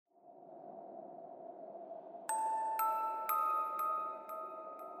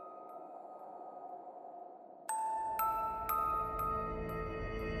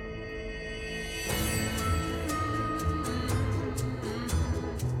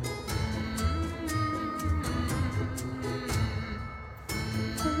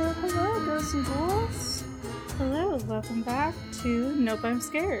ghouls and ghouls. Hello, welcome back to Nope, I'm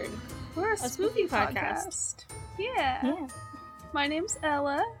Scared. We're a spooky podcast. Yeah. My name's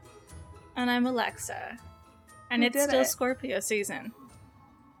Ella. And I'm Alexa. And it's still Scorpio season.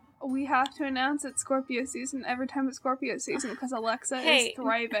 We have to announce it's Scorpio season every time it's Scorpio season because Alexa is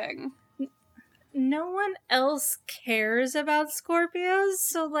thriving. No one else cares about Scorpios,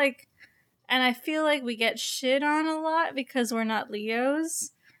 so and I feel like we get shit on a lot because we're not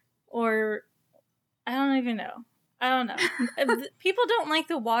Leos. Or, I don't even know. I don't know. People don't like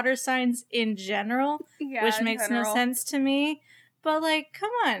the water signs in general, which makes no sense to me. But,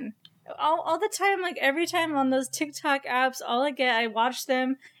 come on. All the time, every time on those TikTok apps, I watch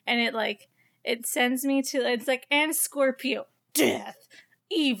them, and it sends me to, and Scorpio, death,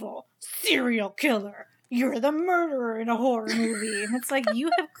 evil, serial killer, you're the murderer in a horror movie. And it's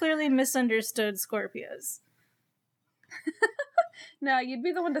you have clearly misunderstood Scorpios. No, you'd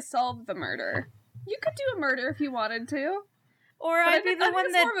be the one to solve the murder. You could do a murder if you wanted to. Or I'd be the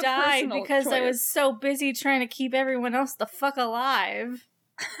one that died because I was so busy trying to keep everyone else the fuck alive.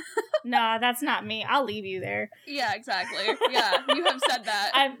 Nah, that's not me. I'll leave you there. Yeah, exactly. Yeah, you have said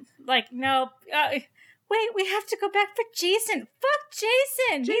that. I'm nope. Wait, we have to go back for Jason. Fuck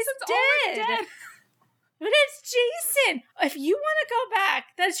Jason. Jason's He's dead. But it's Jason. If you want to go back,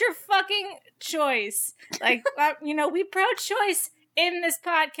 that's your fucking choice. We pro-choice in this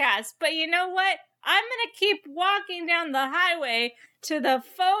podcast. But you know what? I'm going to keep walking down the highway to the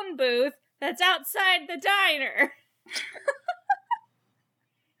phone booth that's outside the diner.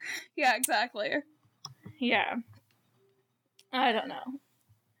 Yeah, exactly. Yeah. I don't know.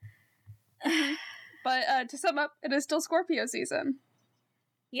 But to sum up, it is still Scorpio season.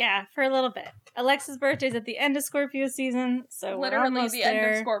 Yeah, for a little bit. Alexa's birthday's at the end of Scorpio season, so literally we're almost the there.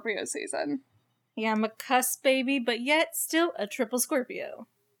 end of Scorpio season. Yeah, I'm a cusp baby, but yet still a triple Scorpio.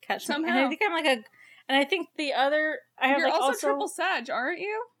 Catch me. Somehow. And I think I'm and I think the other You're also triple Sag, aren't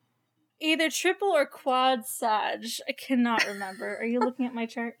you? Either triple or quad Sag. I cannot remember. Are you looking at my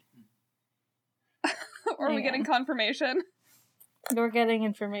chart? Or are we getting confirmation? We're getting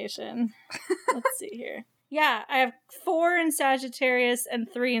information. Let's see here. Yeah, I have 4 in Sagittarius and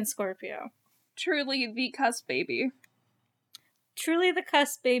 3 in Scorpio. Truly the cusp baby. Truly the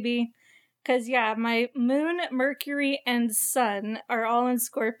cusp baby. Because, my moon, Mercury, and sun are all in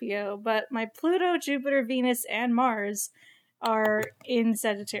Scorpio, but my Pluto, Jupiter, Venus, and Mars are in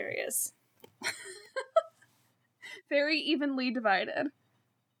Sagittarius. Very evenly divided.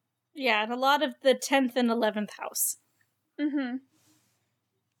 Yeah, and a lot of the 10th and 11th house. Mm-hmm.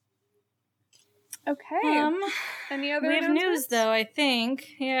 Okay. Any other We have news, though, I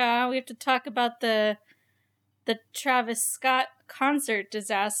think. Yeah, we have to talk about the Travis Scott concert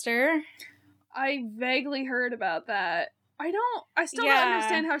disaster. I vaguely heard about that. I still don't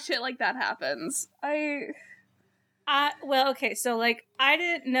understand how shit like that happens. Well, okay, so, I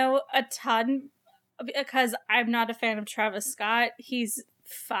didn't know a ton because I'm not a fan of Travis Scott. He's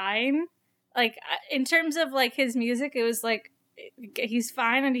fine. In terms of, his music, it was, he's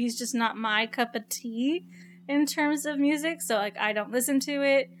fine, and he's just not my cup of tea in terms of music, so, I don't listen to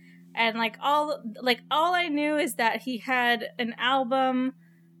it. And, all I knew is that he had an album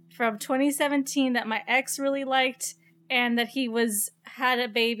from 2017 that my ex really liked, and that he had a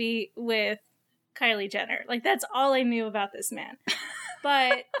baby with Kylie Jenner. That's all I knew about this man.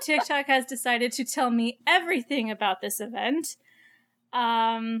 But TikTok has decided to tell me everything about this event.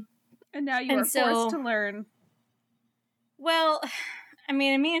 And now you are forced to learn. Well, I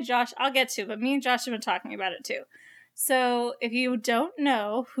mean, me and Josh, I'll get to it, but me and Josh have been talking about it too. So, if you don't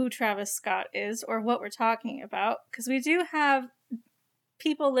know who Travis Scott is or what we're talking about, because we do have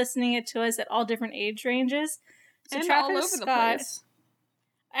people listening to us at all different age ranges. So and Travis all over Scott, the place.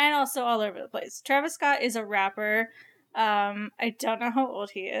 And also all over the place. Travis Scott is a rapper. I don't know how old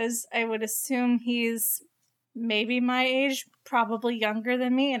he is. I would assume he's maybe my age, probably younger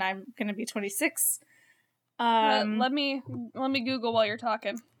than me, and I'm going to be 26. Let me Google while you're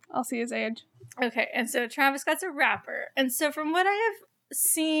talking. I'll see his age. Okay, and so Travis Scott's a rapper. And so from what I have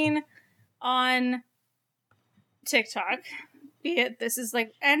seen on TikTok, be it this is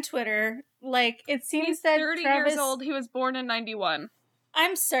and Twitter, it seems he's that 30 Travis, years old. He was born in 91.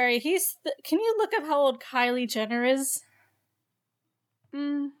 I'm sorry, can you look up how old Kylie Jenner is?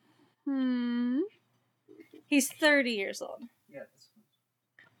 He's 30 years old. Yeah.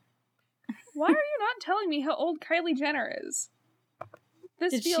 Why are you not telling me how old Kylie Jenner is?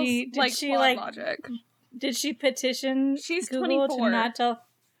 This Did feels she flawed logic. Did she petition She's Google 24. to not tell?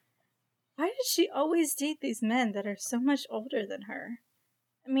 Why does she always date these men that are so much older than her?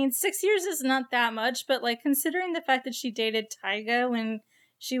 I mean, 6 years is not that much, but considering the fact that she dated Tyga when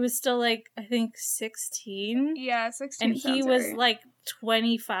She was still, like, I think 16. Yeah, 16. And he was, like, 16. Yeah, 16. And he was, like,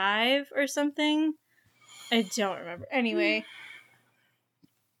 25 or something. I don't remember. Anyway.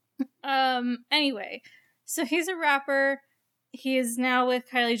 Anyway. So he's a rapper. He is now with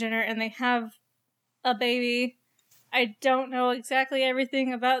Kylie Jenner, and they have a baby. I don't know exactly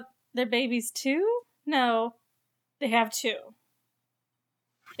everything about their babies too. No, they have 2.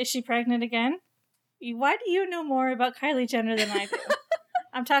 Is she pregnant again? Why do you know more about Kylie Jenner than I do?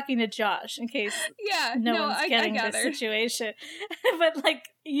 I'm talking to Josh in case no one's getting this situation. But, like,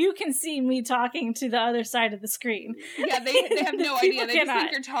 you can see me talking to the other side of the screen. Yeah, they have no idea. They just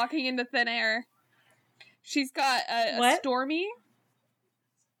think you're talking into thin air. She's got a Stormy.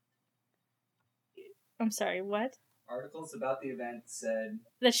 I'm sorry, what? Articles about the event said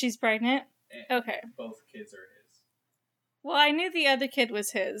that she's pregnant? Okay. Both kids are his. Well, I knew the other kid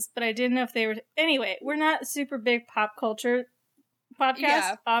was his, but I didn't know if they were... Anyway, we're not super big pop culture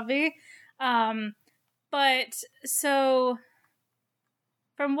podcast, Avi. But, so,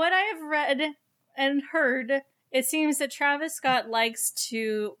 from what I have read and heard, it seems that Travis Scott likes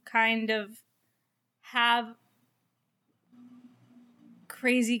to kind of have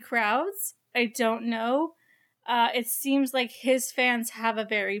crazy crowds. I don't know. It seems like his fans have a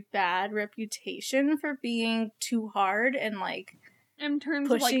very bad reputation for being too hard and, like, in terms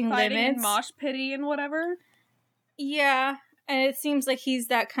pushing of, like, fighting limits. And mosh pity and whatever. Yeah, and it seems like he's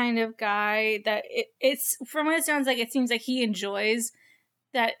that kind of guy that it's from what it sounds like, it seems like he enjoys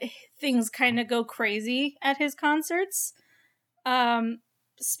that things kind of go crazy at his concerts.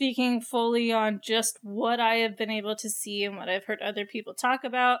 Speaking fully on just what I have been able to see and what I've heard other people talk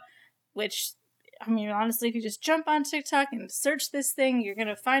about, which, I mean, honestly, if you just jump on TikTok and search this thing, you're going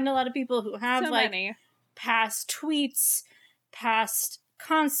to find a lot of people who have, past tweets, past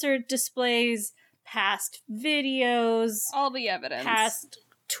concert displays, past videos. All the evidence. Past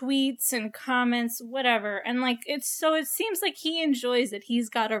tweets and comments, whatever. And, like, it seems like he enjoys it. He's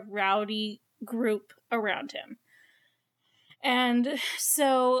got a rowdy group around him. And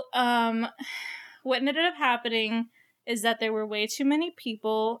so, what ended up happening is that there were way too many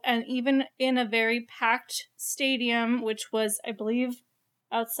people, and even in a very packed stadium, which was, I believe,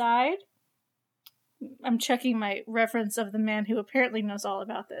 outside. I'm checking my reference of the man who apparently knows all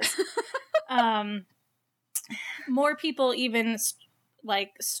about this. More people even,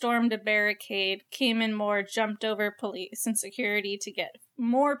 stormed a barricade, came in more, jumped over police and security to get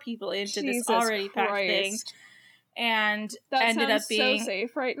more people into this already packed thing. And that ended up being so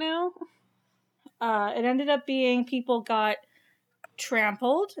safe right now. It ended up being people got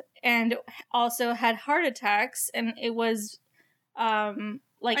trampled and also had heart attacks, and it was I didn't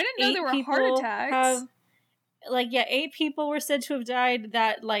know there were heart attacks. 8 people were said to have died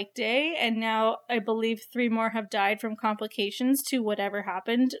that day, and now I believe 3 more have died from complications to whatever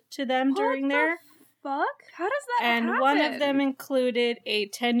happened to them during there. Fuck? How does that happen? And one of them included a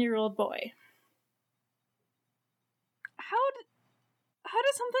 10-year-old boy. How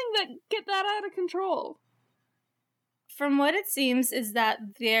does something get that out of control? From what it seems is that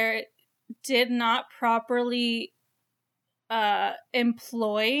there did not properly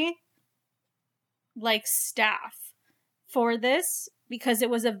employ staff for this, because it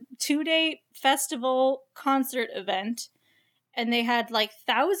was a 2-day festival concert event and they had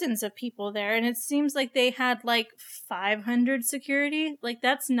thousands of people there, and it seems like they had 500 security.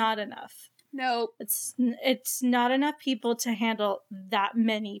 That's not enough. No. It's not enough people to handle that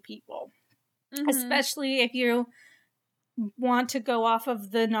many people. Mm-hmm. Especially if you want to go off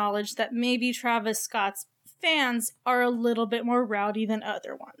of the knowledge that maybe Travis Scott's fans are a little bit more rowdy than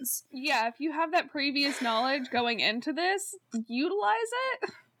other ones. Yeah, if you have that previous knowledge going into this, utilize it.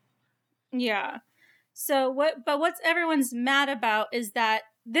 Yeah. So what's everyone's mad about is that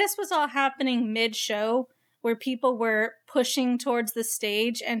this was all happening mid-show, where people were pushing towards the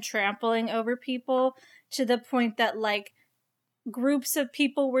stage and trampling over people to the point that, groups of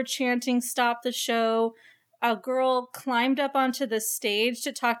people were chanting, "Stop the show." A girl climbed up onto the stage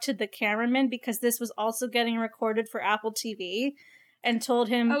to talk to the cameraman, because this was also getting recorded for Apple TV, and told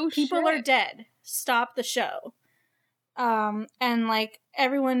him, "People are dead. Stop the show." And,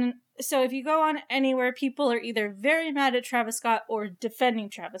 everyone... So if you go on anywhere, people are either very mad at Travis Scott or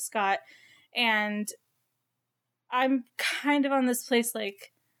defending Travis Scott, and I'm kind of on this place,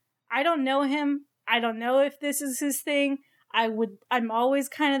 I don't know him. I don't know if this is his thing. I'm always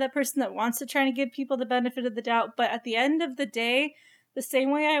kind of that person that wants to try to give people the benefit of the doubt, but at the end of the day, the same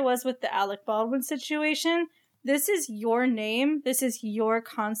way I was with the Alec Baldwin situation, this is your name, this is your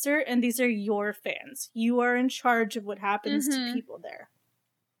concert, and these are your fans. You are in charge of what happens to people there.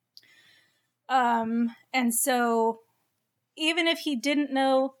 And so even if he didn't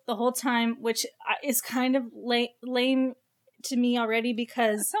know the whole time, which is kind of lame to me already,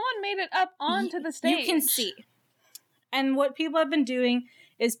 because someone made it up onto the stage. You can see. And what people have been doing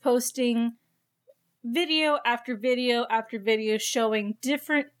is posting video after video after video showing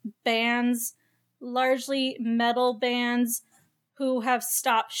different bands, largely metal bands, who have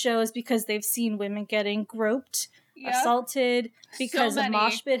stopped shows because they've seen women getting groped, assaulted, because a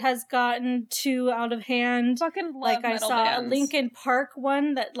mosh pit has gotten too out of hand. Fucking love like I metal saw bands. a Linkin Park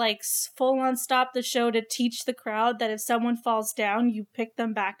one that like full on stopped the show to teach the crowd that if someone falls down, you pick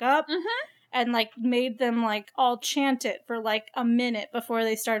them back up. Mm-hmm. And like made them like all chant it for like a minute before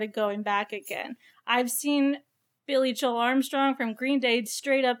they started going back again. I've seen Billy Joel Armstrong from Green Day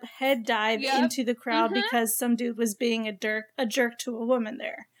straight up head dive into the crowd because some dude was being a jerk to a woman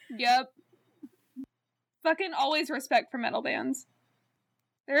there. Yep. Fucking always respect for metal bands.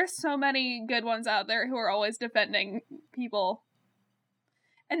 There are so many good ones out there who are always defending people.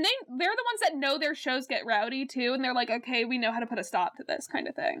 And they're the ones that know their shows get rowdy too, and they're like, okay, we know how to put a stop to this kind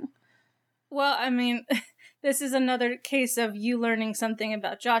of thing. Well, I mean, this is another case of you learning something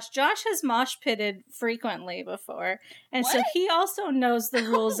about Josh. Josh has mosh pitted frequently before, and so he also knows the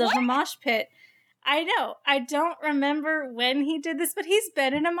rules of a mosh pit. I know. I don't remember when he did this, but he's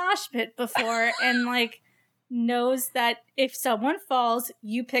been in a mosh pit before and, like, knows that if someone falls,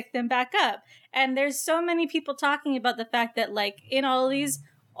 you pick them back up. And there's so many people talking about the fact that, like, in all these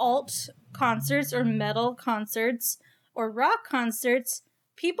alt concerts or metal concerts or rock concerts,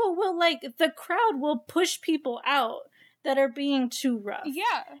 people will, like, the crowd will push people out that are being too rough.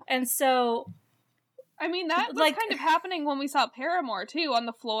 Yeah. And so, I mean, that was like, kind of happening when we saw Paramore, too, on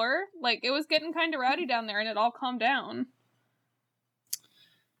the floor. Like, it was getting kind of rowdy down there, and it all calmed down.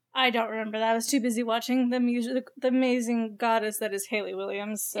 I don't remember that. I was too busy watching the music, the amazing goddess that is Hayley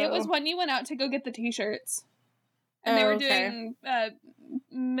Williams. So. It was when you went out to go get the t-shirts. And they were doing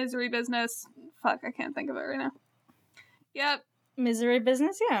Misery Business. Fuck, I can't think of it right now. Yep. Misery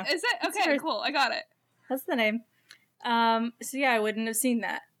Business, yeah. Is it? Okay, cool. I got it. That's the name. So yeah, I wouldn't have seen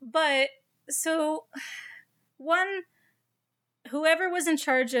that. But, so, whoever was in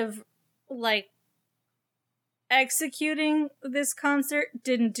charge of, like, executing this concert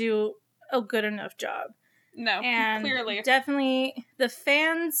didn't do a good enough job. No, and clearly. Definitely the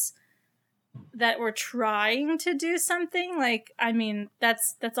fans that were trying to do something, like, I mean,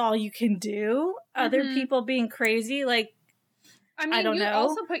 that's all you can do. Other people being crazy, like, I mean, I don't you know.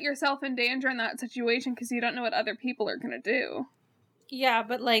 also put yourself in danger in that situation because you don't know what other people are going to do. Yeah,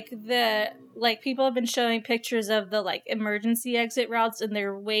 but, like, people have been showing pictures of the, like, emergency exit routes, and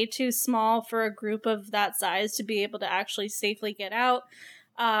they're way too small for a group of that size to be able to actually safely get out.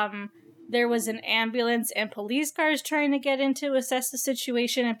 There was an ambulance and police cars trying to get in to assess the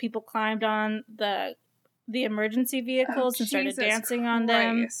situation, and people climbed on the emergency vehicles and started dancing on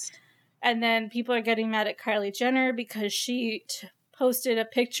them. And then people are getting mad at Kylie Jenner because she posted a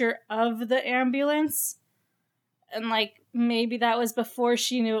picture of the ambulance. And, like, maybe that was before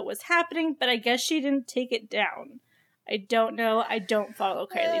she knew it was happening, but I guess she didn't take it down. I don't know. I don't follow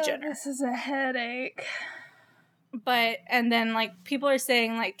Kylie Jenner. This is a headache. But, and then, like, people are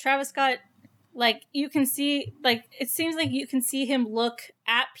saying, like, Travis Scott, like, you can see, like, it seems like you can see him look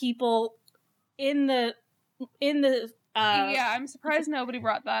at people in the yeah, I'm surprised nobody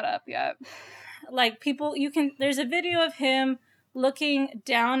brought that up yet. Like, people, there's a video of him looking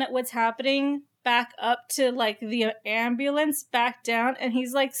down at what's happening, back up to, like, the ambulance, back down, and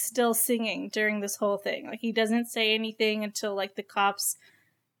he's, like, still singing during this whole thing. Like, he doesn't say anything until, like, the cops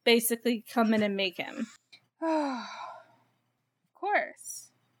basically come in and make him. Of course.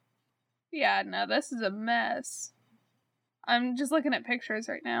 Yeah, no, this is a mess. I'm just looking at pictures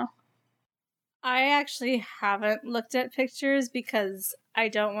right now. I actually haven't looked at pictures because I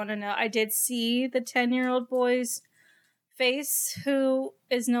don't want to know. I did see the 10-year-old boy's face who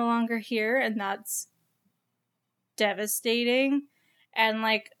is no longer here, and that's devastating. And,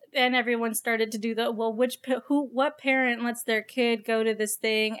 like, then everyone started to do what parent lets their kid go to this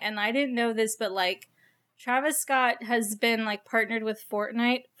thing? And I didn't know this, but, like, Travis Scott has been, like, partnered with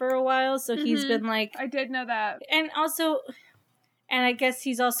Fortnite for a while, so he's been, like... I did know that. And I guess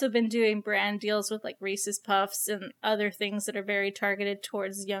he's also been doing brand deals with, like, Reese's Puffs and other things that are very targeted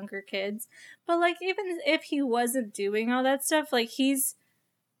towards younger kids. But, like, even if he wasn't doing all that stuff, like, he's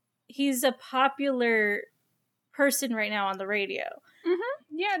a popular person right now on the radio.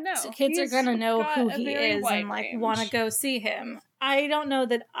 Mm-hmm. Yeah, no. So kids are gonna know who he is and, like, want to go see him. I don't know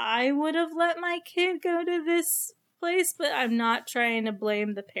that I would have let my kid go to this place, but I'm not trying to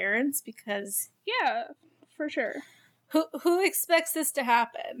blame the parents because... Yeah, for sure. Who expects this to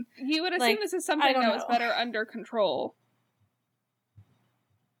happen? You would assume this is something that was better under control.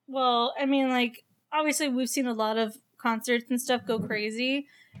 Well, I mean, like, obviously we've seen a lot of concerts and stuff go crazy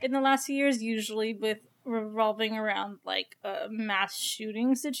in the last few years, usually with revolving around, like, a mass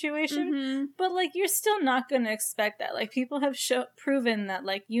shooting situation. Mhm. But, like, you're still not going to expect that. Like, people have proven that,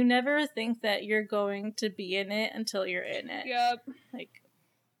 like, you never think that you're going to be in it until you're in it. Yep. Like,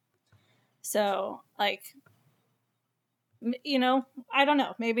 so, like, you know, I don't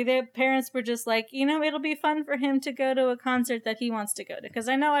know. Maybe their parents were just like, you know, it'll be fun for him to go to a concert that he wants to go to. Because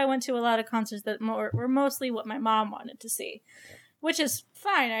I know I went to a lot of concerts that were mostly what my mom wanted to see, which is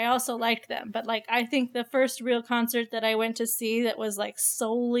fine. I also liked them. But, like, I think the first real concert that I went to see that was, like,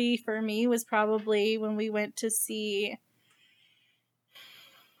 solely for me was probably when we went to see,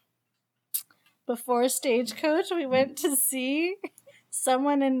 before Stagecoach, we went to see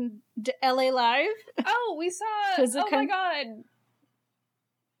someone in LA Live. Oh, we saw. Was it Oh my god.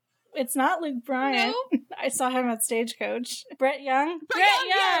 It's not Luke Bryan. No. I saw him at Stagecoach. Brett Young. Brett Young,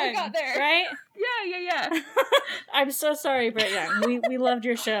 yeah, we got there. Right? Yeah. I'm so sorry, Brett Young. We loved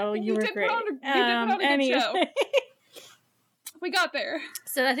your show. You were did great. put on a good show. We got there.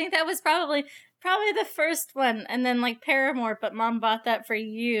 So I think that was probably the first one, and then, like, Paramore, but Mom bought that for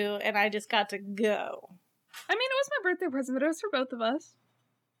you, and I just got to go. I mean, it was my birthday present, but it was for both of us.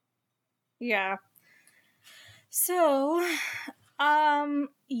 Yeah. So,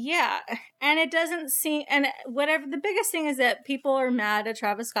 yeah, and it doesn't seem, and whatever, the biggest thing is that people are mad at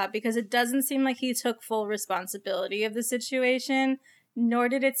Travis Scott because it doesn't seem like he took full responsibility of the situation, nor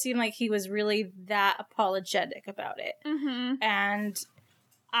did it seem like he was really that apologetic about it. Mm-hmm. And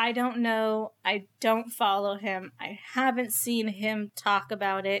I don't know, I don't follow him, I haven't seen him talk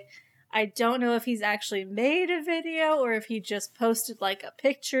about it. I don't know if he's actually made a video or if he just posted, like, a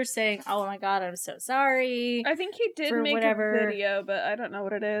picture saying, oh my god, I'm so sorry. I think he did make a video, but I don't know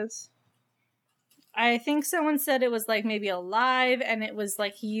what it is. I think someone said it was, like, maybe a live, and it was,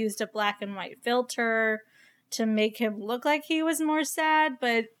 like, he used a black and white filter to make him look like he was more sad,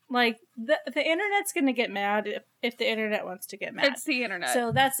 but, like, the internet's gonna get mad if the internet wants to get mad. It's the internet.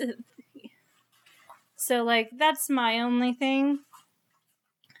 So, like, that's my only thing.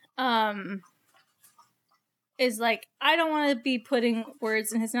 Is, like, I don't want to be putting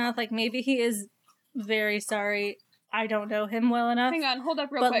words in his mouth. Like, maybe he is very sorry. I don't know him well enough. Hang on, hold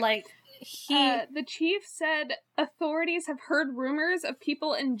up real but, quick. Like, the chief said authorities have heard rumors of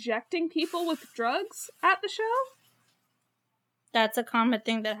people injecting people with drugs at the show. That's a common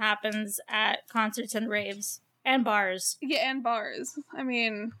thing that happens at concerts and raves. And bars. Yeah, and bars. I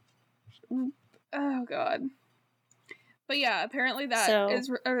mean, oh god. But yeah, apparently that is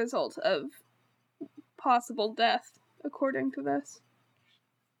a result of possible death, according to this.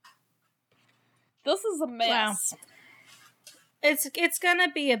 This is a mess. Wow. It's gonna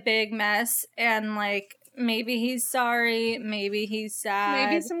be a big mess, and, like, maybe he's sorry, maybe he's sad.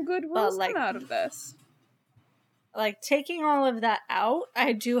 Maybe some good will come out of this. Like, taking all of that out,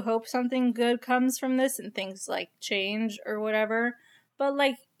 I do hope something good comes from this and things, like, change or whatever. But,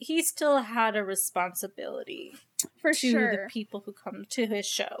 like, he still had a responsibility for to the people who come to his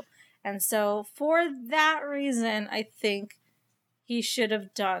show. And so, for that reason, I think he should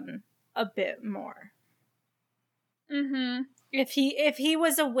have done a bit more. Mm-hmm. If he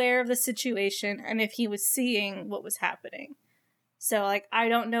was aware of the situation and if he was seeing what was happening. So, like, I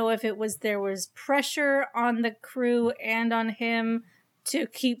don't know if there was pressure on the crew and on him to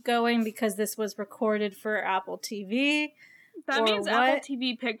keep going because this was recorded for Apple TV. That means what? Apple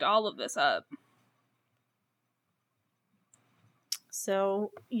TV picked all of this up.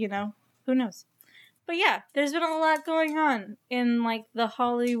 So, you know, who knows? But yeah, there's been a lot going on in, like, the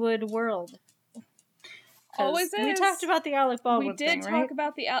Hollywood world. Always is. We talked about the Alec Baldwin thing, right? We did talk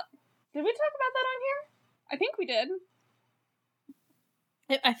about the... Did we talk about that on here? I think we did.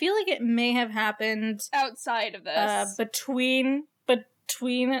 I feel like it may have happened... outside of this. Between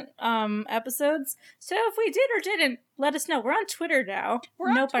episodes. So if we did or didn't, let us know. We're on Twitter now.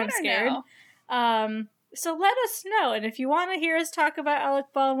 Nope, I'm scared. Now. So let us know. And if you want to hear us talk about Alec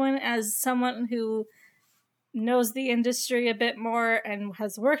Baldwin as someone who knows the industry a bit more and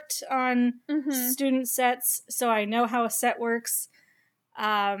has worked on student sets, so I know how a set works,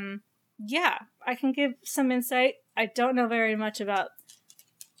 yeah, I can give some insight. I don't know very much about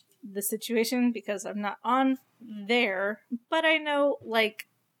the situation because I'm not on there, but I know, like,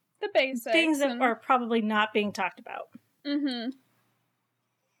 the basics, things that are probably not being talked about. Mm-hmm.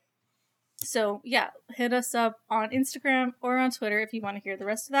 So, yeah, hit us up on Instagram or on Twitter if you want to hear the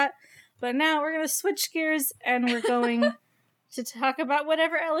rest of that. But now we're going to switch gears and we're going to talk about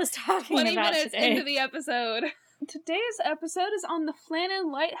whatever Ella's talking about 20 minutes today. into the episode. Today's episode is on the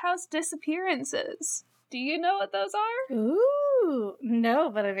Flannan Lighthouse disappearances. Do you know what those are? Ooh,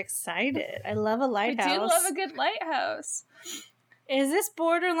 no, but I'm excited. I love a lighthouse. I do love a good lighthouse. Is this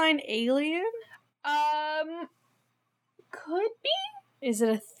borderline Alien? Could be? Is it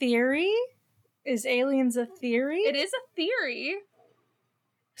a theory? Is Aliens a theory? It is a theory.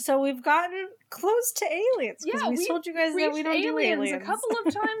 So we've gotten close to aliens. Yeah, we told you guys that we don't do aliens. a couple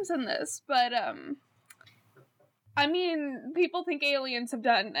of times in this, but I mean, people think aliens have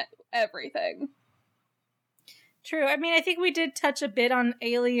done everything. True. I mean, I think we did touch a bit on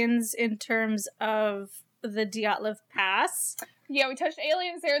aliens in terms of the Dyatlov Pass. Yeah, we touched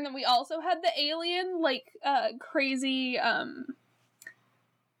aliens there, and then we also had the alien, crazy,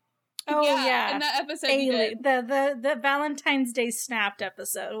 Oh yeah, in that episode Alien, the Valentine's Day Snapped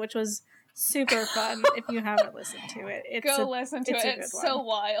episode, which was super fun. If you haven't listened to it, listen to it. It's so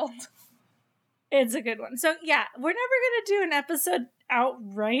wild. It's a good one. So yeah, we're never gonna do an episode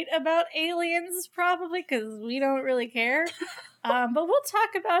outright about aliens, probably, because we don't really care. But we'll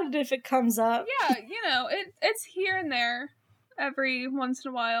talk about it if it comes up. Yeah, it's here and there, every once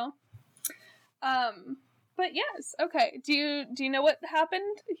in a while. But yes, okay. Do you know what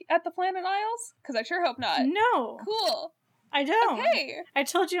happened at the Planet Isles? Because I sure hope not. No. Cool. I don't. Okay. I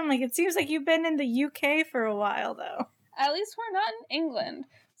told you, I'm like, it seems like you've been in the UK for a while, though. At least we're not in England.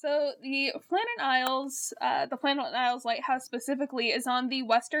 So the Planet Isles Lighthouse specifically is on the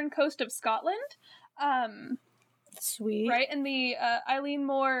western coast of Scotland. Sweet. Right in the Eileen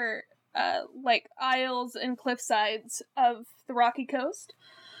Moore, isles and cliff sides of the Rocky Coast.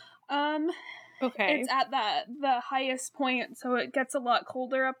 Okay. It's at the highest point, so it gets a lot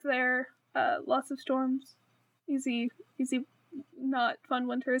colder up there. Lots of storms. Easy, not fun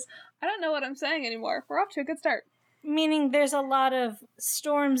winters. I don't know what I'm saying anymore. We're off to a good start. Meaning there's a lot of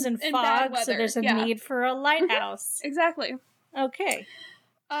storms and bad fog, so weather, there's a yeah. need for a lighthouse. Exactly. Okay.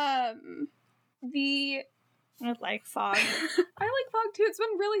 I I like fog. like fog too. It's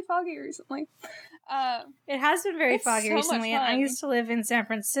been really foggy recently. It has been very It's foggy so much recently, and I fun. used to live in San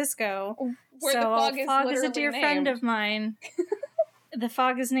Francisco. Where so the fog is a literally dear named. friend of mine. The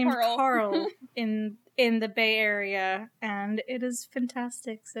fog is named Carl. Carl in the Bay Area, and it is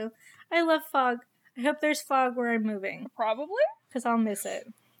fantastic. So I love fog. I hope there's fog where I'm moving, Probably. because I'll miss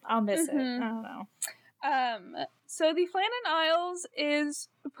it. I Mhm. don't know. So the Flannan Isles is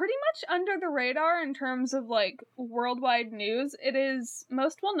pretty much under the radar in terms of worldwide news. It is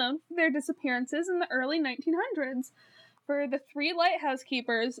most well known for their disappearances in the early 1900s. For the 3 lighthouse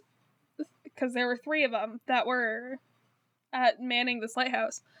keepers, because there were 3 of them that were manning this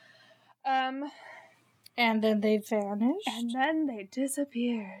lighthouse. And then they vanished. And then they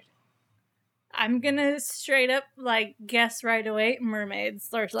disappeared. I'm gonna straight up guess right away. Mermaids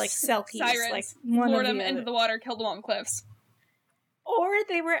or selkies, Sirens. one Lured of them the into other. the water, killed them on the cliffs. Or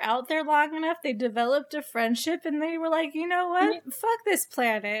they were out there long enough, they developed a friendship, and they were like, you know what? Fuck this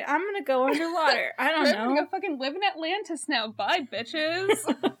planet. I'm gonna go underwater. I don't We're gonna know. go fucking live in Atlantis now. Bye,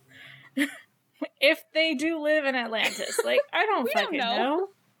 bitches. If they do live in Atlantis. I don't We don't fucking know.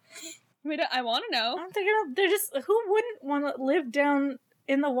 know. I want to know. I'm thinking they're just, who wouldn't want to live down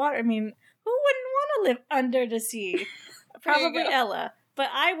in the water? I mean, who wouldn't want to live under the sea? Probably go. Ella, but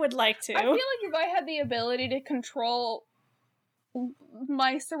I would like to. I feel like if I had the ability to control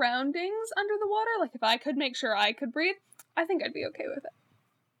my surroundings under the water, if I could make sure I could breathe, I think I'd be okay with it.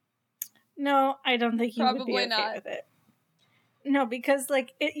 No, I don't think you would be Probably okay not. with it. No, because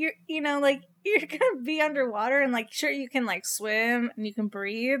you're gonna be underwater and sure you can swim and you can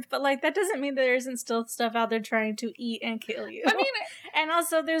breathe, but that doesn't mean there isn't still stuff out there trying to eat and kill you. I mean, and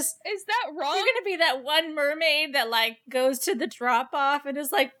also there's is that wrong? you're gonna be that one mermaid that goes to the drop off and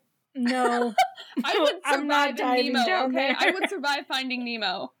is no, I would survive I'm not in diving Nemo, down okay? there. I would survive Finding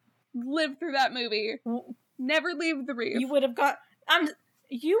Nemo. Live through that movie. Never leave the reef. You would have gone.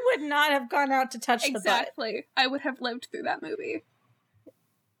 You would not have gone out to touch the butt. Exactly. I would have lived through that movie.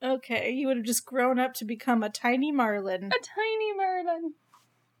 Okay, you would have just grown up to become a tiny marlin. A tiny marlin.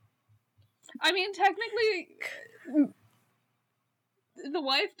 I mean, technically, the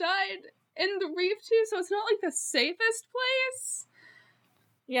wife died in the reef too, so it's not the safest place.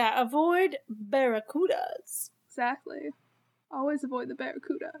 Yeah, avoid barracudas. Exactly. Always avoid the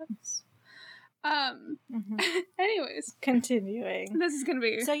barracudas. Mm-hmm. Anyways, Continuing. this is gonna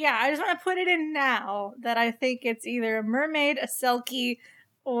be So yeah, I just want to put it in now that I think it's either a mermaid, a selkie,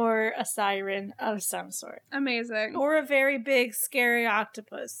 or a siren of some sort. amazing. Or a very big, scary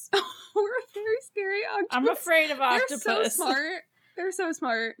octopus. We're a very scary octopus. I'm afraid of octopus. They're so smart. They're so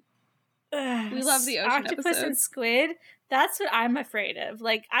smart. We love the ocean Octopus and episodes. squid. That's what I'm afraid of.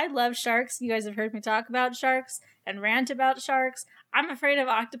 I love sharks. You guys have heard me talk about sharks and rant about sharks. I'm afraid of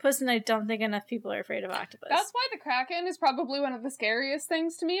octopus, and I don't think enough people are afraid of octopus. That's why the Kraken is probably one of the scariest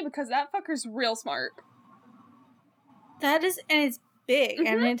things to me, because that fucker's real smart. That is, and it's big, Mhm.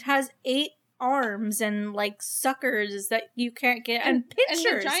 and it has 8 arms and, like, suckers that you can't get, and pictures.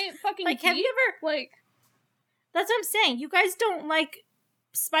 And the giant fucking like, have teeth, you ever... like... That's what I'm saying. You guys don't like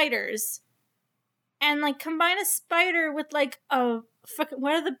spiders. And, like, combine a spider with, like, a fucking...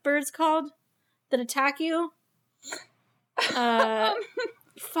 What are the birds called that attack you?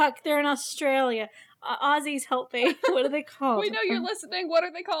 Fuck, they're in Australia. Aussies, help me. What are they called? We know you're listening. What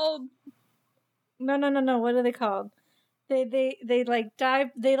are they called? No. What are they called? They like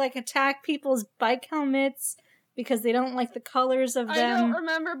dive. They like attack people's bike helmets because they don't like the colors of them. I don't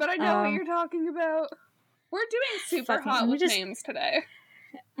remember, but I know what you're talking about. We're doing super hot with names today.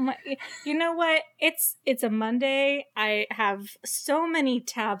 You know what? It's a Monday. I have so many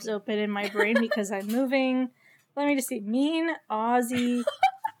tabs open in my brain because I'm moving. Let me just see. Mean Aussie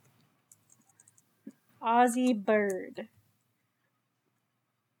bird.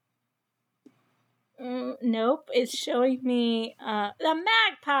 Nope, it's showing me a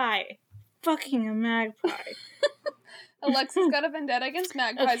magpie. Fucking a magpie. Alexa's got a vendetta against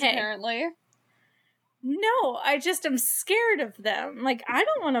magpies, Okay. apparently. No, I just am scared of them. Like, I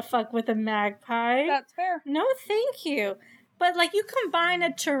don't want to fuck with a magpie. That's fair. No, thank you. But, like, you combine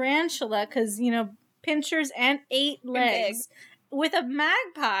a tarantula, because, you know, pinchers and 8 legs, with a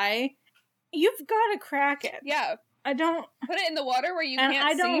magpie, you've got to crack it. Yeah. I don't... Put it in the water where you And can't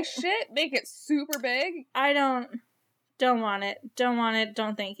I don't- see shit. Make it super big. I don't want it. Don't want it.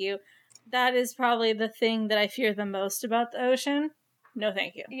 Don't thank you. That is probably the thing that I fear the most about the ocean. No,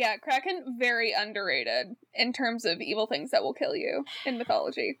 thank you. Yeah, Kraken, very underrated in terms of evil things that will kill you in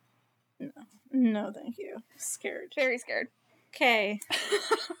mythology. No, thank you. Scared. Very scared. Okay.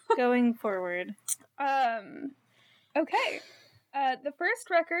 Going forward. Okay. The first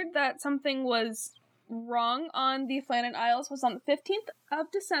record that something was wrong on the Flannan Isles was on the 15th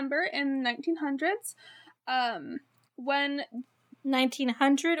of December in 1900s. When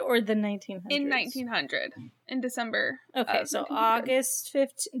 1900 or the 1900s? in 1900, in December. Okay, of so 1900. August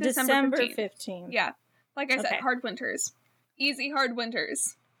 15th, December 15th. Yeah. Like I said, Okay. hard winters. Easy hard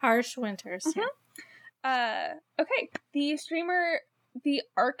winters. Harsh winters. Mhm. Okay. The streamer, the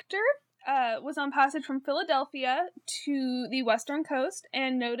Arctur, was on passage from Philadelphia to the western coast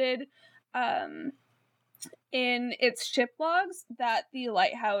and noted in its ship logs that the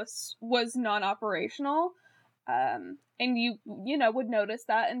lighthouse was non-operational. And you would notice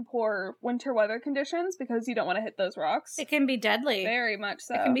that in poor winter weather conditions because you don't want to hit those rocks. It can be deadly. Very much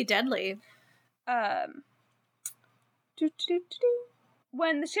so. It can be deadly.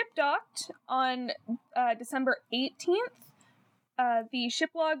 When the ship docked on December 18th, the ship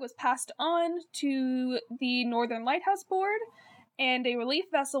log was passed on to the Northern Lighthouse Board, and a relief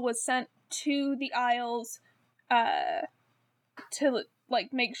vessel was sent to the Isles to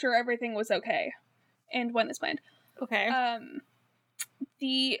make sure everything was okay and went as planned. Okay.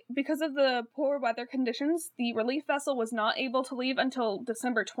 Because of the poor weather conditions, the relief vessel was not able to leave until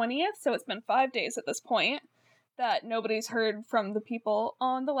December 20th, so it's been 5 days at this point that nobody's heard from the people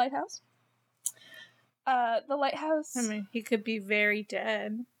on the lighthouse. The lighthouse... I mean, he could be very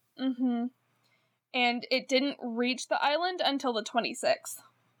dead. Mm-hmm. And it didn't reach the island until the 26th.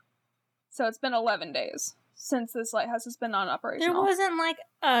 So it's been 11 days since this lighthouse has been non-operational. There wasn't, like,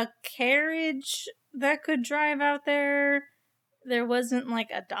 a carriage that could drive out there. There wasn't, like,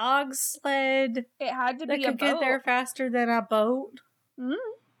 a dog sled It had to that be a could boat. get there faster than a boat. Mm.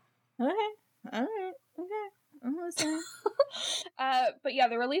 Okay. Alright. Okay. I'm listening. But yeah,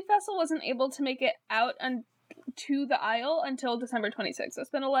 the relief vessel wasn't able to make it out to the Isle until December 26th. So it's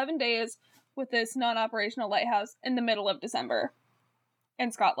been 11 days with this non-operational lighthouse in the middle of December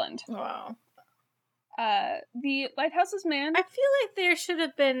in Scotland. Wow. The lighthouse is manned. I feel like there should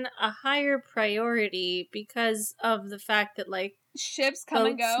have been a higher priority because of the fact that, like, Ships come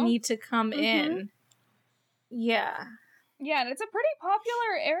and boats go. need to come Mhm. in. Yeah. Yeah, and it's a pretty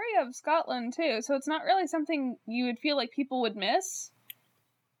popular area of Scotland, too. So it's not really something you would feel like people would miss.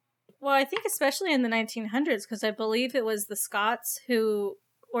 Well, I think especially in the 1900s, because I believe it was the Scots who,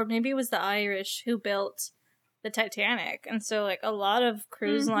 or maybe it was the Irish who built the Titanic. And so, like, a lot of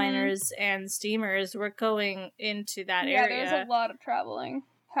cruise Mhm. liners and steamers were going into that Yeah, area. there's a lot of traveling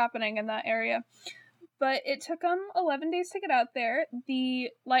happening in that area. But it took them 11 days to get out there.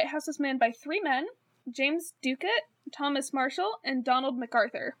 The lighthouse was manned by 3 men, James Ducat, Thomas Marshall, and Donald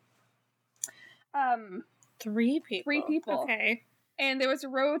MacArthur. 3 people. 3 people. Okay. And there was a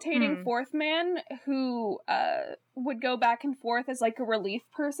rotating Hmm. 4th man who would go back and forth as, like, a relief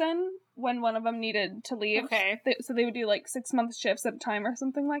person when one of them needed to leave. Okay. So they would do like 6-month shifts at a time or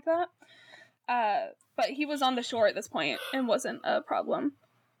something like that. But he was on the shore at this point and wasn't a problem.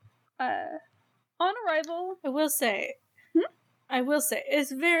 On arrival, I will say,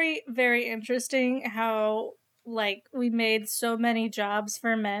 it's very, very interesting how, like, we made so many jobs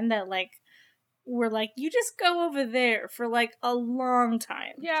for men that, like, we're like, you just go over there for, like, a long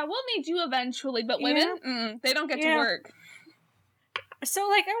time. yeah, we'll need you eventually, but women, they don't get to work. So,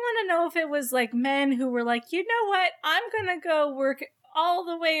 like, I want to know if it was, like, men who were like, you know what, I'm gonna go work all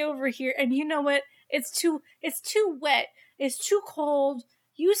the way over here, and you know what, it's too wet, it's too cold,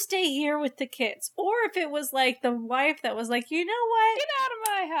 you stay here with the kids. Or if it was, like, the wife that was like, you know what? Get out of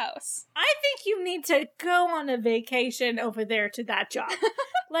my house. I think you need to go on a vacation over there to that job.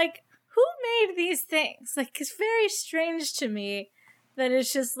 Like, who made these things? Like, it's very strange to me that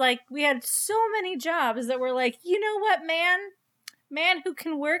it's just, like, we had so many jobs that were like, you know what, man who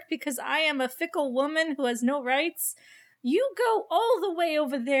can work because I am a fickle woman who has no rights, you go all the way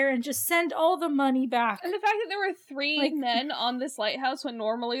over there and just send all the money back. And the fact that there were 3 men on this lighthouse when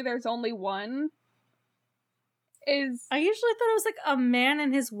normally there's only one is... I usually thought it was like a man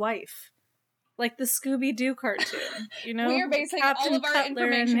and his wife. Like the Scooby-Doo cartoon, you know? We are basing Captain all of our Cutler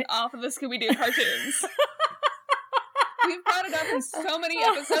information off of the Scooby-Doo cartoons. We've brought it up in so many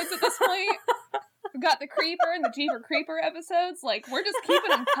episodes at this point. We've got the Creeper and the Jeeper Creeper episodes. Like, we're just keeping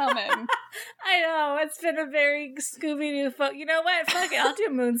them coming. I know, it's been a very Scooby-Doo You know what? Fuck it, I'll do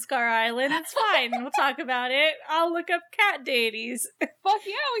Moonscar Island. It's fine. We'll talk about it. I'll look up cat deities. Fuck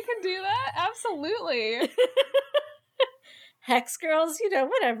yeah, we can do that. Absolutely. Hex girls, you know,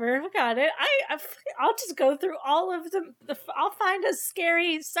 whatever. We got it. I'll just go through all of them. I'll find a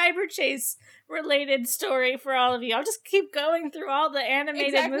scary cyber chase related story for all of you. I'll just keep going through all the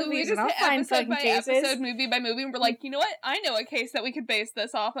animated movies and I'll find fucking cases. Episode, movie by movie, and we're like, you know what? I know a case that we could base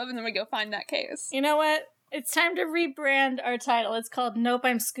this off of, and then we go find that case. You know what? It's time to rebrand our title. It's called Nope,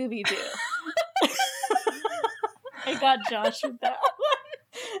 I'm Scooby-Doo. I got Josh with that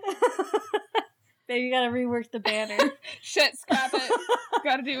one. Baby, you gotta rework the banner. Shit, scrap it.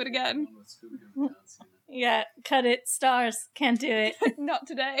 Gotta do it again. Yeah, cut it. Stars. Can't do it. Not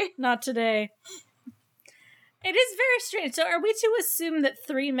today. Not today. It is very strange. So are we to assume that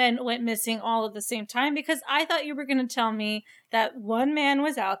 3 men went missing all at the same time? Because I thought you were going to tell me that one man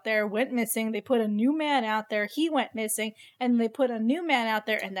was out there, went missing, they put a new man out there, he went missing, and they put a new man out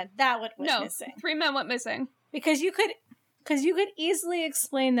there, and then that one went missing. 3 men went missing. Because you could easily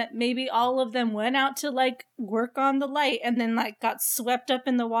explain that maybe all of them went out to, like, work on the light and then, like, got swept up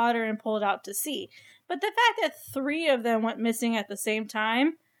in the water and pulled out to sea. But the fact that 3 of them went missing at the same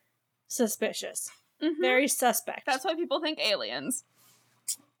time, suspicious. Mm-hmm. Very suspect. That's why people think aliens.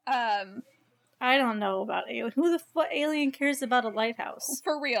 I don't know about aliens. What alien cares about a lighthouse?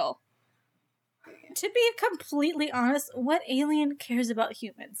 For real. To be completely honest, what alien cares about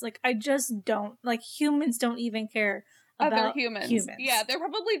humans? Like, I just don't. Like, humans don't even care about humans. Yeah, they're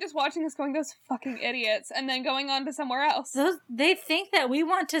probably just watching us going, those fucking idiots, and then going on to somewhere else. They think that we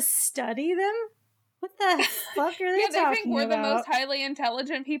want to study them? What the fuck are they talking about? Yeah, they think we're the most highly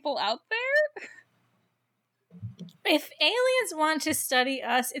intelligent people out there? If aliens want to study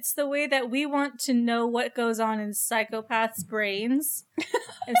us, it's the way that we want to know what goes on in psychopaths' brains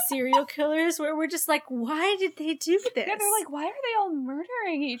and serial killers, where we're just like, why did they do this? Yeah, they're like, why are they all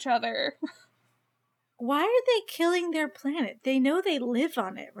murdering each other? Why are they killing their planet? They know they live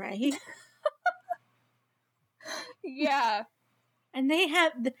on it, right? Yeah. And they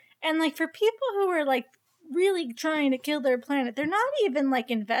have, and like for people who are like really trying to kill their planet, they're not even like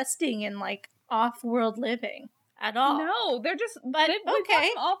investing in like off-world living at all. No, they're just, but okay,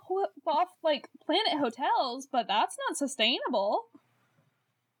 off like planet hotels, but that's not sustainable.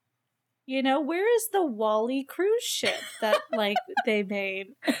 You know, where is the WALL-E cruise ship that, like, they made?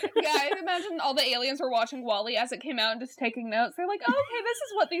 Yeah, I imagine all the aliens were watching WALL-E as it came out and just taking notes. They're like, oh, okay, this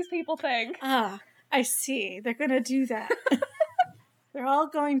is what these people think. Ah, I see. They're gonna do that. They're all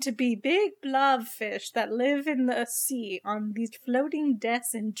going to be big blobfish that live in the sea on these floating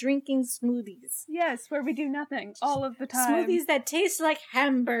decks and drinking smoothies. Yes, where we do nothing all of the time. Smoothies that taste like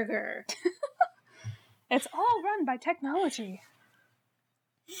hamburger. It's all run by technology.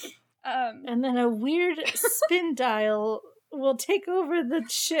 And then a weird spin dial will take over the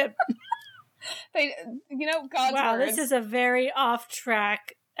ship. God's wow, words. This is a very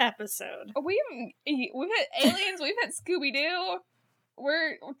off-track episode. We've hit aliens, we've hit Scooby-Doo.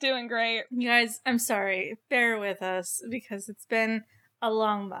 We're doing great. You guys, I'm sorry. Bear with us, because it's been a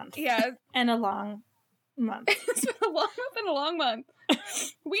long month. Yeah. And a long month. It's been a long month and a long month.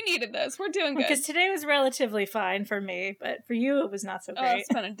 We needed this. We're doing good. Because today was relatively fine for me, but for you it was not so great. Oh, it's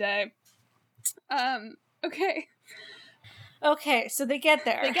been a day. Okay. Okay, so they get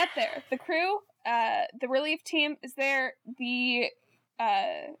there. They get there. The crew, the relief team is there. The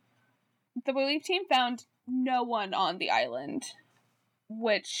relief team found no one on the island,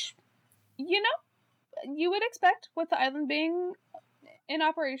 which, you know, you would expect with the island being in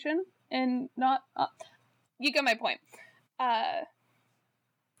operation and not. You get my point. That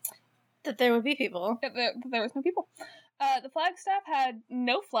there would be people. There was no people. The Flagstaff had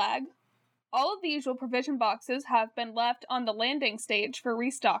no flag. All of the usual provision boxes have been left on the landing stage for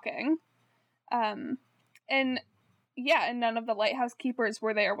restocking. And none of the lighthouse keepers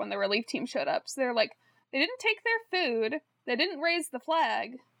were there when the relief team showed up. So they're like, they didn't take their food. They didn't raise the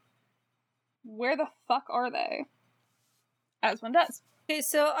flag. Where the fuck are they? As one does. Okay,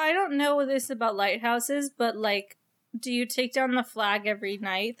 so I don't know this about lighthouses, but, like, do you take down the flag every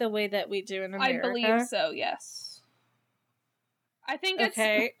night the way that we do in America? I believe so, yes. I think it's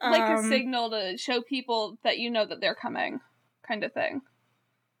okay, like a signal to show people that you know that they're coming, kind of thing.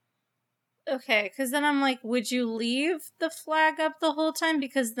 Okay, because then I'm like, would you leave the flag up the whole time?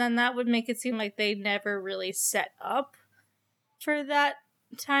 Because then that would make it seem like they never really set up for that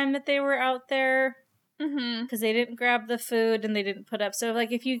time that they were out there. Mm-hmm. Because they didn't grab the food and they didn't put up. So,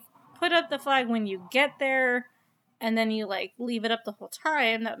 like, if you put up the flag when you get there and then you, like, leave it up the whole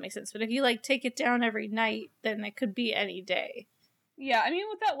time, that makes sense. But if you, like, take it down every night, then it could be any day. Yeah, I mean,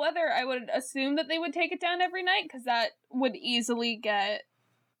 with that weather, I would assume that they would take it down every night, because that would easily get,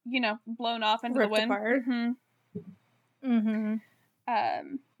 you know, blown off into Ripped the wind. apart. Mm-hmm.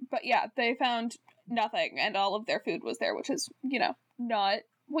 But yeah, they found nothing, and all of their food was there, which is, you know, not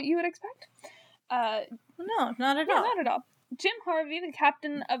what you would expect. No, not at all. Not at all. Jim Harvey, the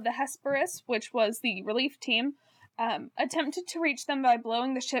captain of the Hesperus, which was the relief team, attempted to reach them by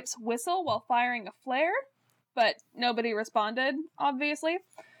blowing the ship's whistle while firing a flare, but nobody responded, obviously.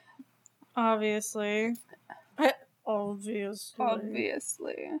 Obviously. A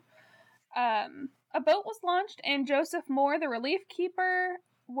boat was launched, and Joseph Moore, the relief keeper,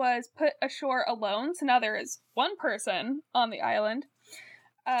 was put ashore alone, so now there is one person on the island.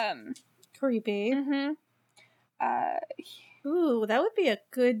 Creepy. Mm-hmm. Ooh, that would be a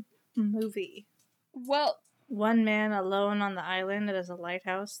good movie. Well, one man alone on the island as a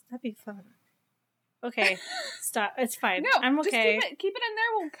lighthouse. That'd be fun. Okay, stop. It's fine. No, I'm okay. Just keep it in there.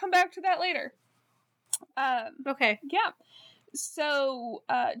 We'll come back to that later. Okay. Yeah. So,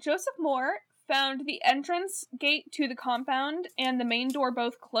 Joseph Moore found the entrance gate to the compound and the main door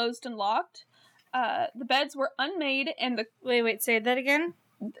both closed and locked. The beds were unmade and the... Wait, say that again?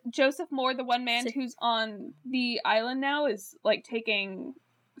 Joseph Moore, the one man who's on the island now, is, like, taking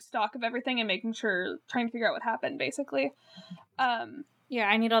stock of everything and making sure, trying to figure out what happened, basically. Yeah,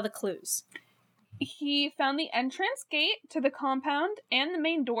 I need all the clues. He found the entrance gate to the compound and the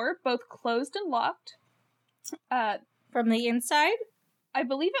main door both closed and locked. From the inside? I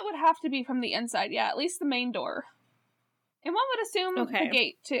believe it would have to be from the inside, yeah, at least the main door. And one would assume the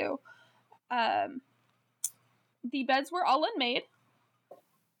gate, too. The beds were all unmade,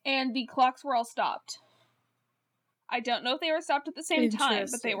 and the clocks were all stopped. I don't know if they were stopped at the same time,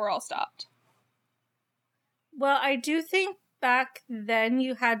 but they were all stopped. Well, I do think back then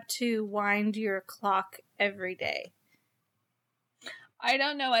you had to wind your clock every day. I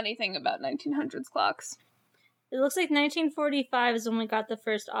don't know anything about 1900s clocks. It looks like 1945 is when we got the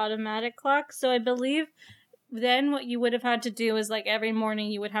first automatic clock, so I believe then what you would have had to do is, like, every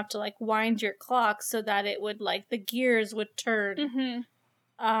morning you would have to, like, wind your clock so that it would, like, the gears would turn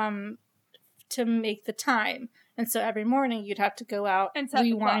to make the time. And so every morning you'd have to go out and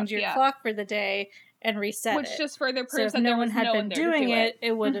rewind your clock for the day and reset it. Which just further proves so if that no one had been doing it,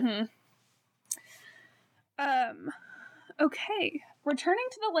 it would have... Okay. Returning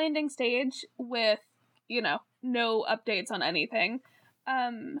to the landing stage with, you know, no updates on anything,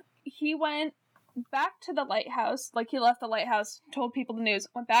 he went back to the lighthouse, like he left the lighthouse, told people the news,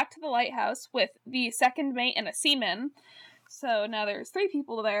 went back to the lighthouse with the second mate and a seaman. So now there's 3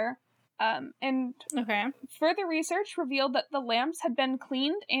 people there. And further research revealed that the lamps had been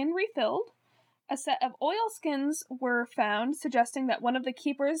cleaned and refilled. A set of oilskins were found, suggesting that one of the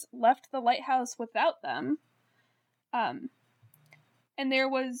keepers left the lighthouse without them. And there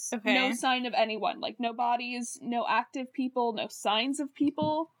was no sign of anyone, like no bodies, no active people, no signs of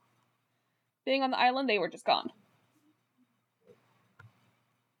people being on the island. They were just gone.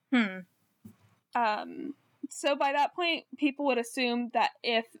 So by that point, people would assume that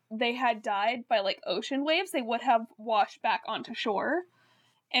if they had died by, like, ocean waves, they would have washed back onto shore,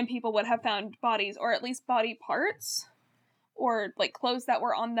 and people would have found bodies, or at least body parts, or, like, clothes that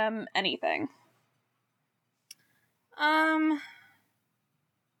were on them, anything.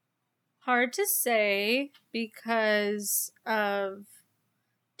 Hard to say because of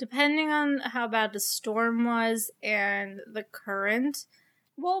depending on how bad the storm was and the current.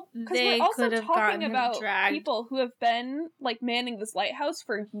 Well, because They we're also could have talking gotten about dragged. people who have been, like, manning this lighthouse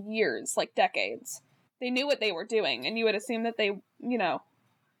for years, like, decades. They knew what they were doing, and you would assume that they,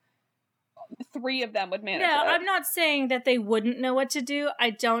 3 of them would manage No, it. I'm not saying that they wouldn't know what to do. I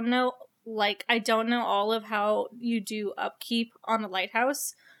don't know all of how you do upkeep on a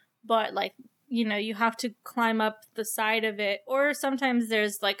lighthouse, but you have to climb up the side of it, or sometimes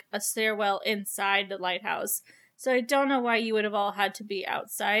there's like a stairwell inside the lighthouse. So I don't know why you would have all had to be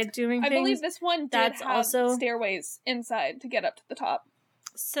outside doing things. I believe this one did That's have also- stairways inside to get up to the top.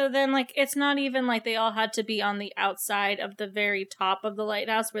 So then, it's not even like they all had to be on the outside of the very top of the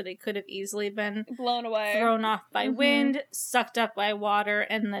lighthouse where they could have easily been Blown away. thrown off by Mhm. wind, sucked up by water,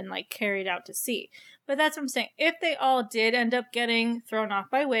 and then carried out to sea. But that's what I'm saying. If they all did end up getting thrown off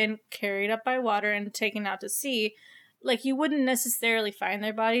by wind, carried up by water, and taken out to sea, you wouldn't necessarily find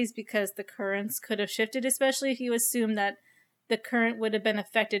their bodies because the currents could have shifted, especially if you assume that the current would have been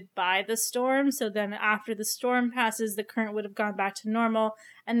affected by the storm. So then after the storm passes, the current would have gone back to normal,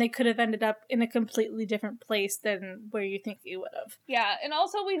 and they could have ended up in a completely different place than where you think you would have. Yeah, and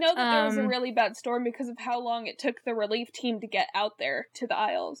also we know that there was a Um, really bad storm because of how long it took the relief team to get out there to the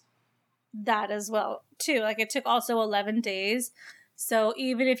Isles. That as well, too. It took also 11 days. So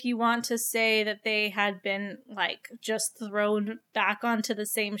even if you want to say that they had been, just thrown back onto the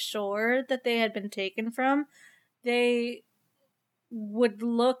same shore that they had been taken from, they would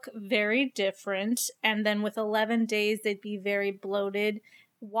look very different. And then with 11 days, they'd be very bloated.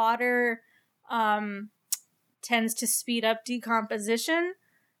 Water tends to speed up decomposition.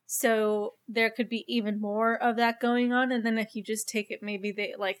 So there could be even more of that going on. And then if you just take it, maybe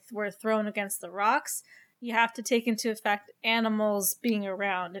they were thrown against the rocks. You have to take into effect animals being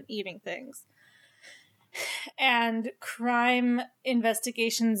around and eating things. And crime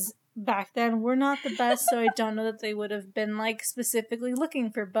investigations back then were not the best, so I don't know that they would have been specifically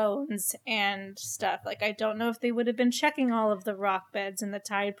looking for bones and stuff. I don't know if they would have been checking all of the rock beds and the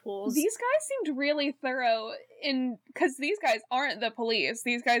tide pools. These guys seemed really thorough because these guys aren't the police.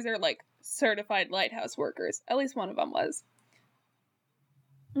 These guys are certified lighthouse workers. At least one of them was.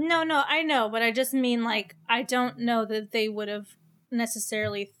 No, I know, but I just mean I don't know that they would have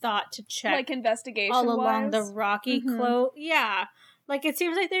necessarily thought to check investigation all along the rocky Mhm. clo. Yeah. It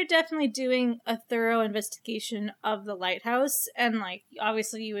seems like they're definitely doing a thorough investigation of the lighthouse, and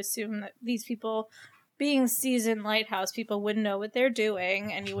obviously you assume that these people, being seasoned lighthouse people, would know what they're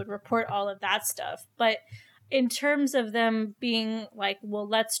doing, and you would report all of that stuff. But in terms of them being well,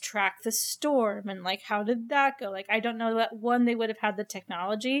 let's track the storm, and how did that go? I don't know that, one, they would have had the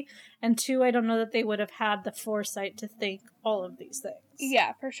technology, and two, I don't know that they would have had the foresight to think all of these things.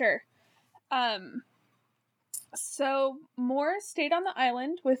 Yeah, for sure. So Moore stayed on the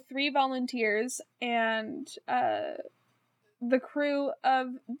island with 3 volunteers and the crew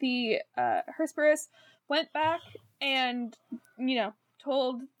of the Hesperus went back and,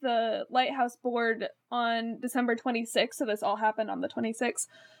 told the lighthouse board on December 26th, so this all happened on the 26th,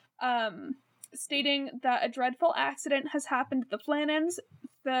 stating that a dreadful accident has happened at the Flannans.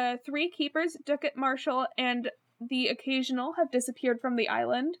 The 3 keepers, Ducat, Marshall, and the Occasional, have disappeared from the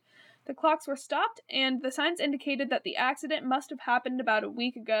island. The clocks were stopped, and the signs indicated that the accident must have happened about a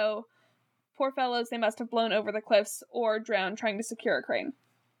week ago. Poor fellows, they must have blown over the cliffs or drowned trying to secure a crane.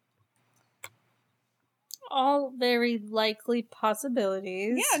 All very likely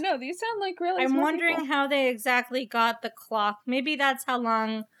possibilities. Yeah, no, these sound like really I'm smart wondering people. how they exactly got the clock. Maybe that's how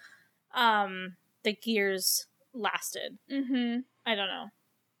long the gears lasted. Mm-hmm. I don't know.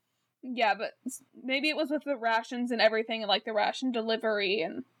 Yeah, but maybe it was with the rations and everything, and the ration delivery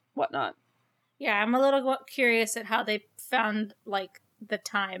and whatnot. Yeah, I'm a little curious at how they found the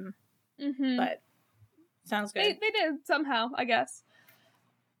time, Mm-hmm. but sounds good. They did somehow, I guess.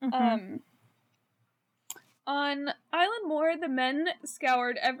 Mhm. On Island Moore, the men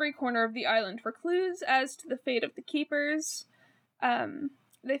scoured every corner of the island for clues as to the fate of the keepers.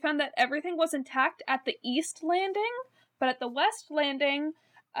 They found that everything was intact at the east landing, but at the west landing,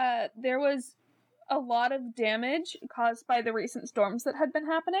 there was a lot of damage caused by the recent storms that had been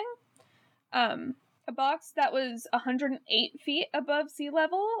happening. A box that was 108 feet above sea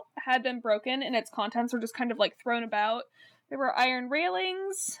level had been broken, and its contents were just kind of thrown about. There were iron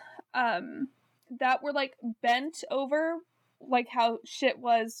railings that were bent over, how shit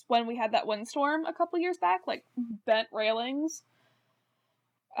was when we had that windstorm a couple years back, bent railings.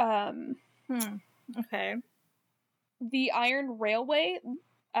 Okay. The iron railway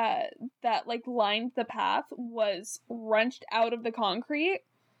that lined the path was wrenched out of the concrete.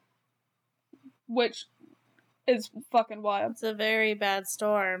 which is fucking wild. It's a very bad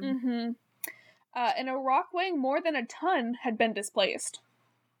storm. Mm-hmm. And a rock weighing more than a ton had been displaced.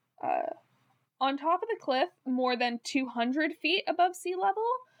 On top of the cliff, more than 200 feet above sea level,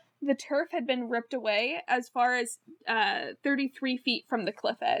 the turf had been ripped away as far as 33 feet from the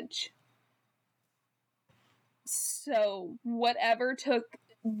cliff edge. So whatever took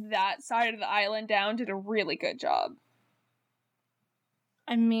that side of the island down did a really good job.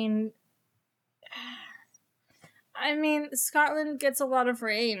 I mean, Scotland gets a lot of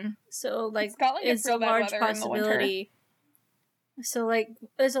rain, so like Scotland gets it's real a bad large weather in the winter. possibility. So like,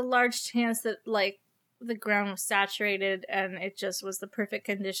 there's a large chance that like the ground was saturated and it just was the perfect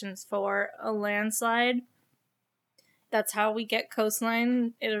conditions for a landslide. That's how we get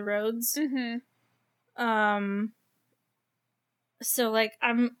coastline; it erodes. Mm-hmm. So like,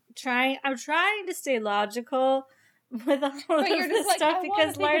 I'm trying to stay logical with all But of you're this just like, stuff I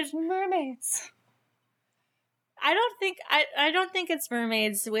because large mermaids. I don't think it's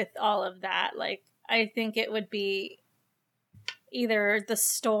mermaids with all of that. Like, I think it would be either the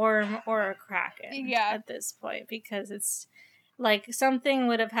storm or a kraken at this point, because it's like something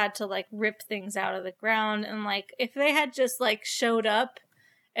would have had to like rip things out of the ground, and like if they had just like showed up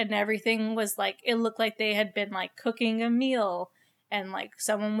and everything was like, it looked like they had been like cooking a meal and like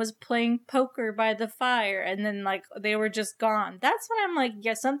someone was playing poker by the fire and then like they were just gone. That's when I'm like,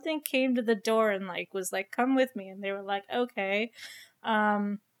 yeah, something came to the door and like was like, come with me, and they were like, okay. I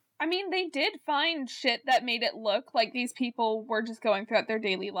mean, they did find shit that made it look like these people were just going throughout their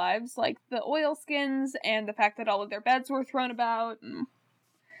daily lives, like the oilskins and the fact that all of their beds were thrown about and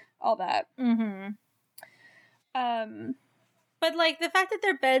all that. Mm-hmm. But like the fact that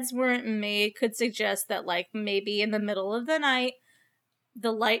their beds weren't made could suggest that like maybe in the middle of the night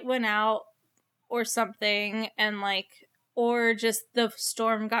the light went out or something, and like, or just the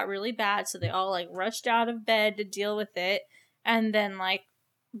storm got really bad, so they all like rushed out of bed to deal with it, and then like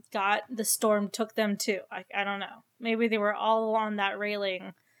the storm took them too. I don't know. Maybe they were all on that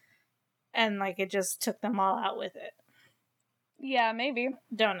railing and like it just took them all out with it. Yeah, maybe.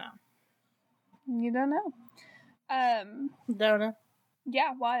 Don't know. You don't know. Don't know.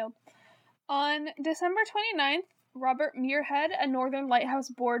 Yeah, wild. On December 29th, Robert Muirhead, a Northern Lighthouse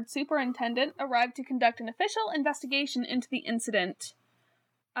Board superintendent, arrived to conduct an official investigation into the incident.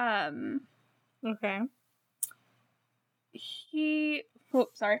 Okay. He was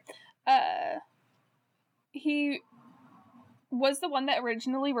the one that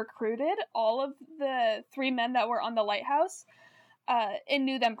originally recruited all of the 3 men that were on the lighthouse, and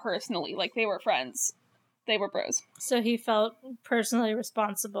knew them personally. Like, they were friends. They were bros. So he felt personally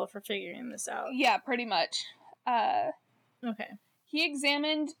responsible for figuring this out. Yeah, pretty much. Okay. He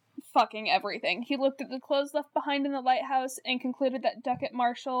examined fucking everything. He looked at the clothes left behind in the lighthouse and concluded that Duckett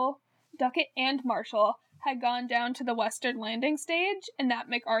and Marshall had gone down to the western landing stage, and that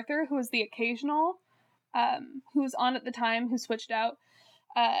MacArthur, who was the occasional, who was on at the time, who switched out,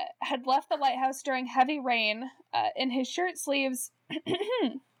 had left the lighthouse during heavy rain. In his shirt sleeves,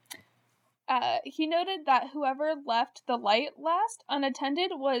 he noted that whoever left the light last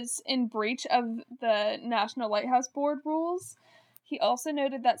unattended was in breach of the National Lighthouse Board rules. He also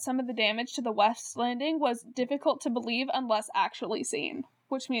noted that some of the damage to the west landing was difficult to believe unless actually seen,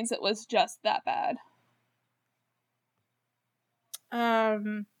 which means it was just that bad.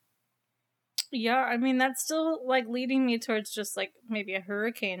 Yeah, I mean, that's still, like, leading me towards just, like, maybe a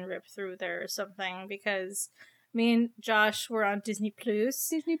hurricane rip through there or something, because me and Josh were on Disney Plus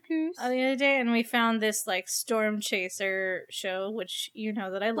the other day, and we found this, like, Storm Chaser show, which you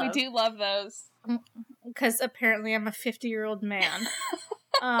know that I love. We do love those. Because apparently I'm a 50-year-old man.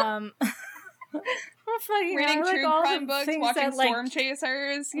 Reading true crime books, watching Storm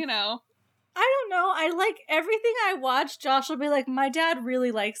Chasers, you know. I don't know. I like everything I watch. Josh will be like, my dad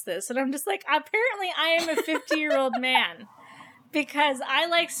really likes this. And I'm just like, apparently I am a 50-year-old man. Because I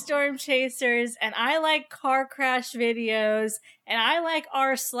like Storm Chasers, and I like car crash videos, and I like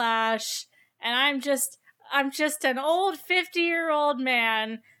r/, and I'm just an old 50-year-old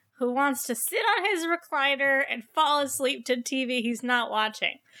man who wants to sit on his recliner and fall asleep to TV he's not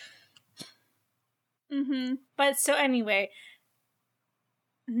watching. Mm-hmm. But so anyway,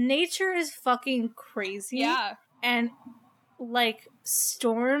 nature is fucking crazy. Yeah. And, like,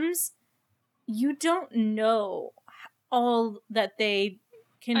 storms, you don't know all that they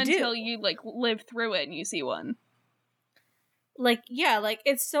can do. Until you, like, live through it and you see one. Like, yeah, like,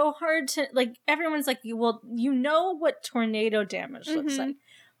 it's so hard to, like, everyone's like, well, you know what tornado damage looks like,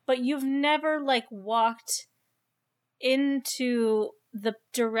 but you've never, like, walked into the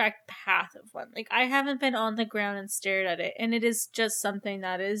direct path of one. Like, I haven't been on the ground and stared at it, and it is just something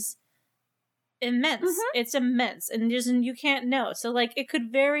that is immense. Mhm. It's immense, and you can't know. So like it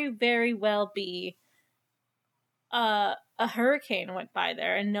could very, very well be a hurricane went by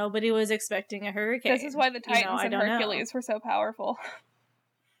there and nobody was expecting a hurricane. This is why the Titans I and don't know. Hercules were so powerful.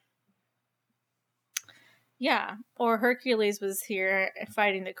 Yeah, or Hercules was here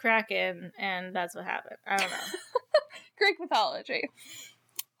fighting the Kraken, and that's what happened. I don't know. Greek mythology.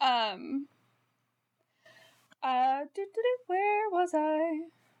 Where was I?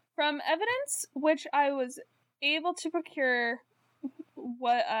 From evidence which I was able to procure,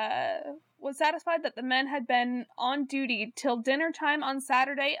 what was satisfied that the men had been on duty till dinner time on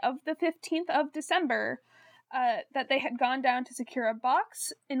Saturday of the 15th of December. That they had gone down to secure a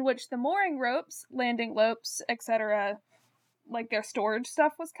box in which the mooring ropes, landing ropes, etc., like their storage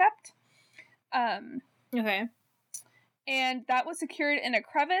stuff was kept. Okay. And that was secured in a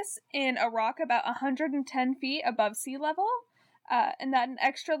crevice in a rock about 110 feet above sea level. And that an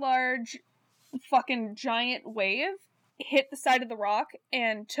extra large fucking giant wave hit the side of the rock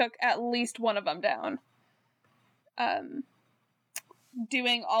and took at least one of them down.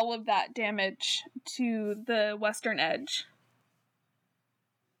 Doing all of that damage to the western edge.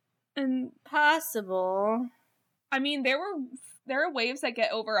 And possible. I mean, there are waves that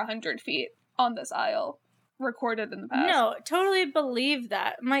get over 100 feet on this isle recorded in the past. No, totally believe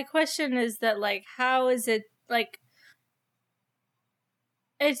that. My question is that, like, how is it, like,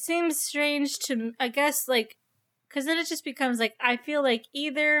 it seems strange to, I guess, like, because then it just becomes, like, I feel like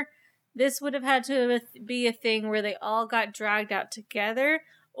either this would have had to be a thing where they all got dragged out together,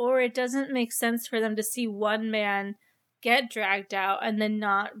 or it doesn't make sense for them to see one man get dragged out and then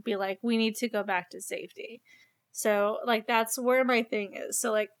not be like, we need to go back to safety. So, like, that's where my thing is.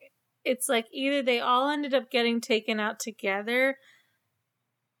 So, like, it's like either they all ended up getting taken out together,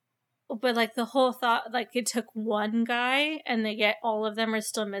 but, like, the whole thought, like, it took one guy and they get all of them are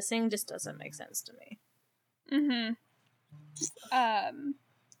still missing just doesn't make sense to me.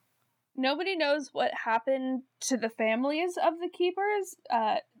 Nobody knows what happened to the families of the keepers.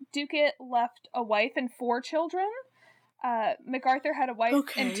 Ducat left a wife and 4 children. MacArthur had a wife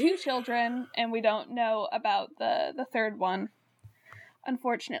and 2 children, and we don't know about the third one,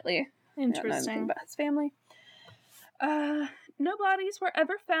 unfortunately. Interesting. We don't know anything about his family. No bodies were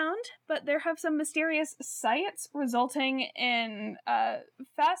ever found, but there have some mysterious sights resulting in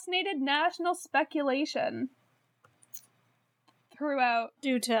fascinated national speculation throughout.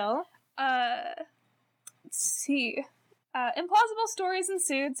 Do tell. Let's see. Implausible stories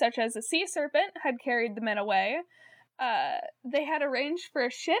ensued, such as a sea serpent had carried the men away. They had arranged for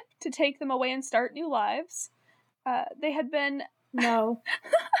a ship to take them away and start new lives. They had been... No.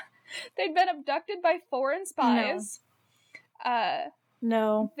 They'd been abducted by foreign spies.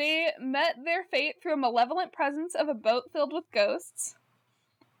 No. They met their fate through a malevolent presence of a boat filled with ghosts.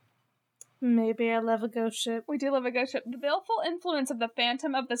 Maybe I love a ghost ship. We do love a ghost ship. The baleful influence of the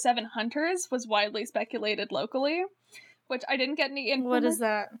Phantom of the Seven Hunters was widely speculated locally, which I didn't get any information. What is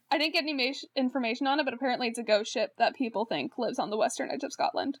that? I didn't get any information on it, but apparently it's a ghost ship that people think lives on the western edge of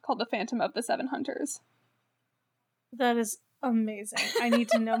Scotland, called the Phantom of the Seven Hunters. That is amazing. I need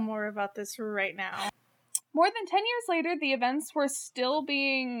to know more about this right now. More than 10 years later, the events were still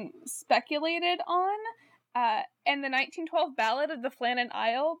being speculated on, and the 1912 Ballad of the Flannan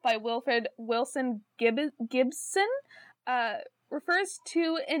Isle by Wilfred Wilson Gibson refers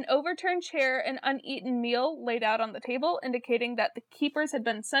to an overturned chair and uneaten meal laid out on the table, indicating that the keepers had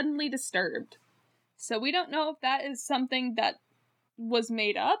been suddenly disturbed. So we don't know if that is something that was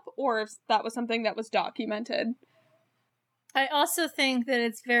made up, or if that was something that was documented. I also think that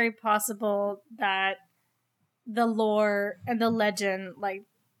it's very possible that the lore and the legend, like,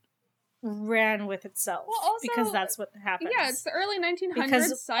 ran with itself. Well, also, because that's what happens. Yeah, it's the early 1900s.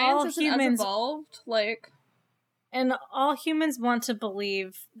 Because Science isn't as evolved. Like, and all humans want to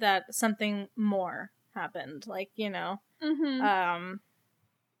believe that something more happened. Like, you know. Mm-hmm.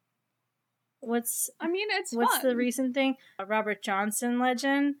 What's fun. the recent thing? A Robert Johnson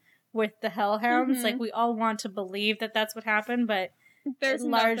legend with the Hellhounds. Mm-hmm. Like, we all want to believe that that's what happened, but there's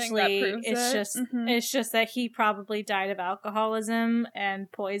largely that proves it's just that he probably died of alcoholism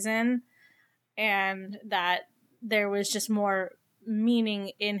and poison, and that there was just more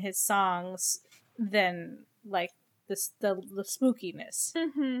meaning in his songs than like the spookiness.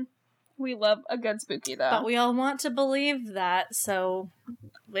 Mm-hmm. We love a good spooky, though. But we all want to believe that, so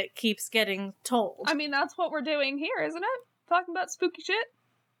it keeps getting told. I mean, that's what we're doing here, isn't it? Talking about spooky shit.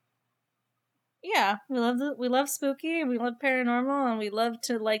 Yeah, we love spooky, and we love paranormal, and we love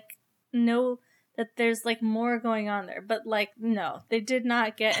to, like, know that there's, like, more going on there. But, like, no, they did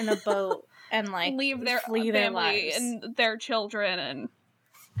not get in a boat and, like, leave their flee family their lives and their children and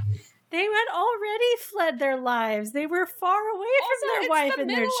They had already fled their lives. They were far away from their wife and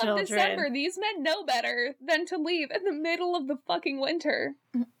their children. Of December. These men know better than to leave in the middle of the fucking winter.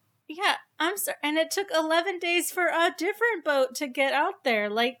 Yeah, I'm sorry. And it took 11 days for a different boat to get out there.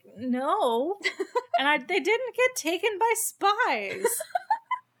 Like, no. And they didn't get taken by spies.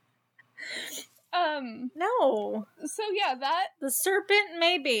 No. So yeah, the serpent,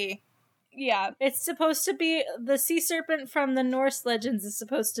 maybe. Yeah. It's supposed to be, the sea serpent from the Norse legends is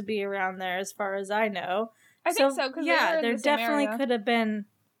supposed to be around there, as far as I know. I think so, because yeah, there the definitely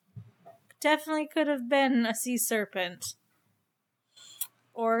could have been a sea serpent.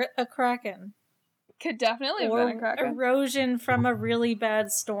 Or a kraken. Could definitely have been a kraken. Erosion from a really bad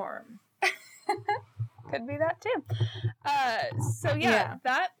storm. Could be that too. So yeah,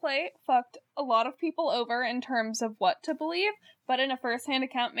 that play fucked a lot of people over in terms of what to believe, but in a first-hand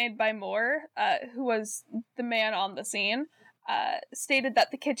account made by Moore, who was the man on the scene, stated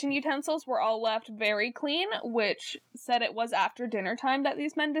that the kitchen utensils were all left very clean, which said it was after dinner time that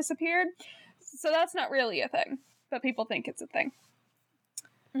these men disappeared. So that's not really a thing, but people think it's a thing.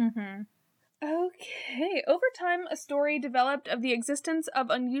 Mm-hmm. Okay. Over time, a story developed of the existence of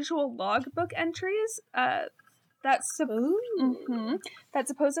unusual logbook entries that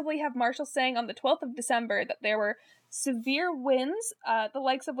supposedly have Marshall saying on the 12th of December that there were severe winds, the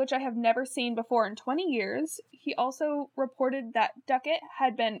likes of which I have never seen before in 20 years. He also reported that Duckett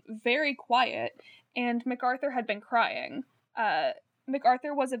had been very quiet and MacArthur had been crying.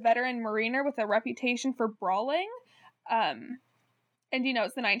 MacArthur was a veteran mariner with a reputation for brawling. And, you know,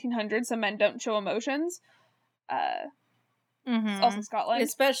 it's the 1900s, so men don't show emotions. It's also Scotland.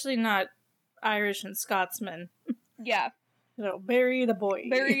 Especially not Irish and Scotsmen. Yeah. So, bury the boy.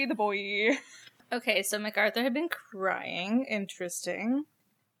 Bury the boy. Okay, so MacArthur had been crying. Interesting.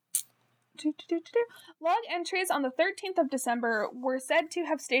 Log entries on the 13th of December were said to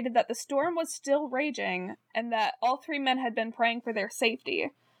have stated that the storm was still raging, and that all three men had been praying for their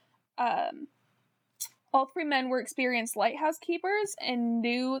safety. All three men were experienced lighthouse keepers and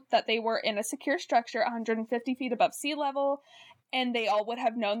knew that they were in a secure structure 150 feet above sea level, and they all would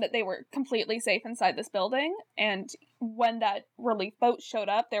have known that they were completely safe inside this building, and when that relief boat showed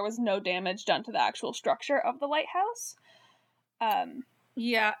up, there was no damage done to the actual structure of the lighthouse.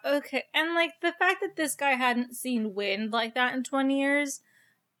 Yeah, okay. And, like, the fact that this guy hadn't seen wind like that in 20 years,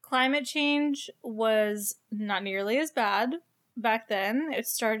 climate change was not nearly as bad back then. It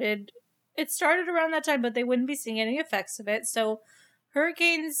started around that time, but they wouldn't be seeing any effects of it. So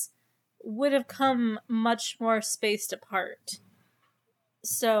hurricanes would have come much more spaced apart.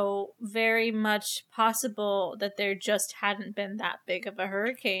 So very much possible that there just hadn't been that big of a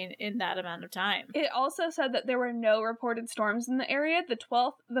hurricane in that amount of time. It also said that there were no reported storms in the area the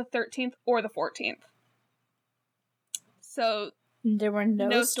 12th, the 13th, or the 14th. So there were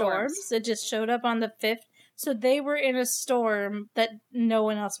no storms. It just showed up on the 5th. So they were in a storm that no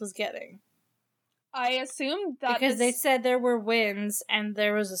one else was getting. I assumed that because they said there were winds and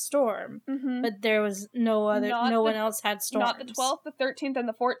there was a storm, but there was no one else had storms. Not the 12th, the 13th, and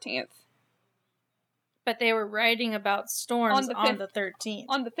the 14th. But they were writing about storms on the 13th.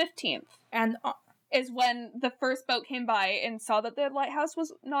 On the 15th. And is when the first boat came by and saw that the lighthouse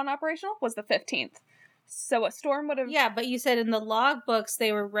was non-operational, was the 15th. So a storm would have... Yeah, but you said in the logbooks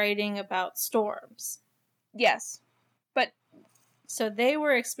they were writing about storms. Yes. But... So they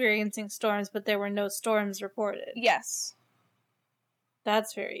were experiencing storms, but there were no storms reported. Yes.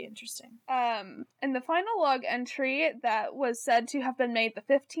 That's very interesting. And the final log entry that was said to have been made the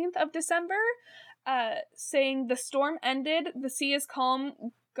 15th of December, saying the storm ended, the sea is calm,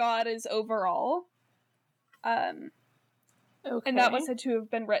 God is over all. Okay. And that was said to have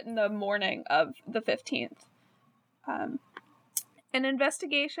been written the morning of the 15th. An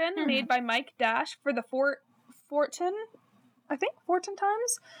investigation made by Mike Dash for the Fortin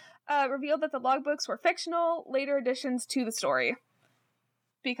Times, revealed that the logbooks were fictional, later additions to the story.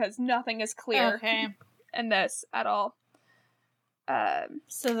 Because nothing is clear in this at all.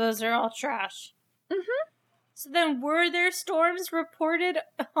 So those are all trash. Mm-hmm. So then were there storms reported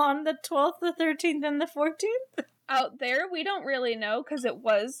on the 12th, the 13th, and the 14th? Out there, we don't really know because it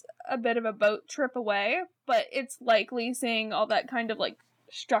was a bit of a boat trip away, but it's likely seeing all that kind of like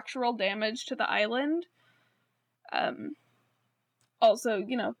structural damage to the island. Also,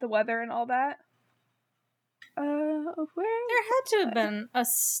 you know, the weather and all that. There had to have been a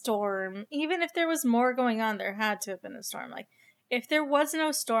storm. Even if there was more going on, there had to have been a storm. Like, if there was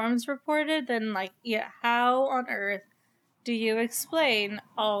no storms reported, then, like, yeah, how on earth do you explain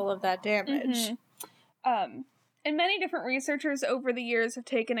all of that damage? And many different researchers over the years have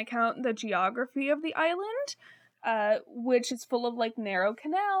taken account the geography of the island. which is full of like narrow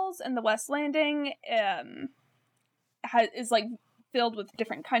canals, and the West Landing is like filled with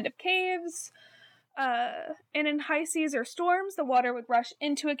different kind of caves. And in high seas or storms, the water would rush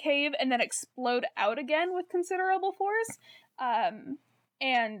into a cave and then explode out again with considerable force.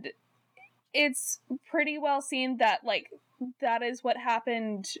 And it's pretty well seen that like that is what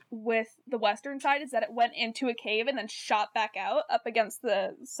happened with the western side, is that it went into a cave and then shot back out up against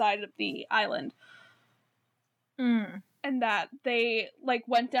the side of the island. And that they like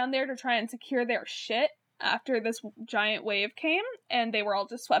went down there to try and secure their shit after this giant wave came, and they were all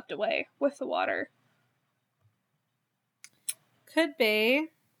just swept away with the water. Could be.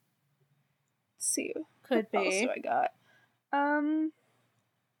 Let's see. Could What be. else do I got?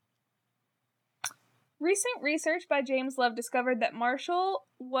 Recent research by James Love discovered that Marshall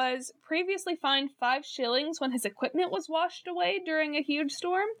was previously fined 5 shillings when his equipment was washed away during a huge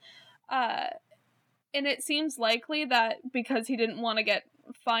storm. And it seems likely that because he didn't want to get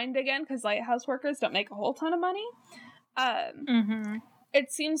fined again, because lighthouse workers don't make a whole ton of money,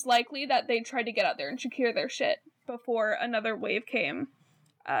 it seems likely that they tried to get out there and secure their shit before another wave came.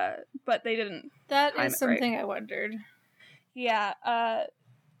 But they didn't. That time is it something right. I wondered. Yeah,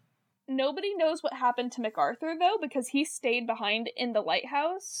 nobody knows what happened to MacArthur, though, because he stayed behind in the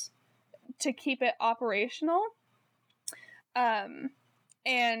lighthouse to keep it operational.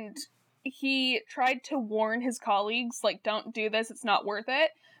 And he tried to warn his colleagues, like, don't do this, it's not worth it.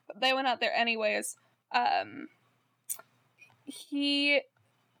 But they went out there anyways.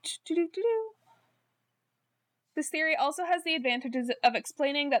 This theory also has the advantages of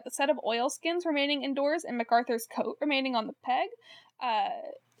explaining that the set of oilskins remaining indoors and MacArthur's coat remaining on the peg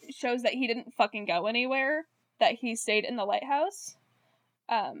shows that he didn't fucking go anywhere, that he stayed in the lighthouse.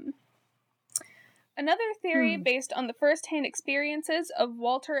 Another theory based on the first-hand experiences of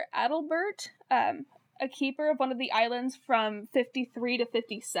Walter Adalbert, a keeper of one of the islands from 1953 to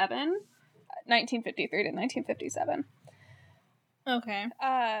 1957. Okay.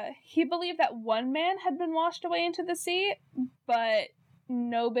 He believed that one man had been washed away into the sea, but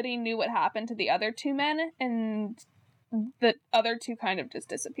nobody knew what happened to the other 2 men, and the other 2 kind of just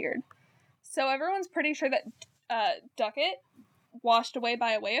disappeared. So everyone's pretty sure that Duckett washed away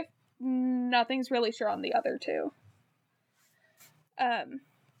by a wave. Nothing's really sure on the other 2. But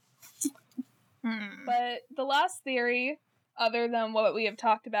the last theory, other than what we have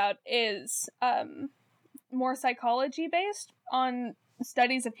talked about, is more psychology based on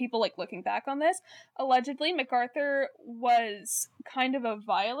studies of people like looking back on this. Allegedly, MacArthur was kind of a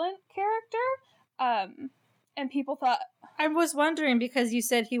violent character, and people thought... I was wondering because you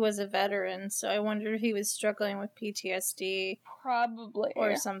said he was a veteran, so I wondered if he was struggling with PTSD. Probably.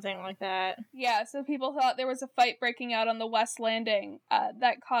 Or something like that. Yeah, so people thought there was a fight breaking out on the West Landing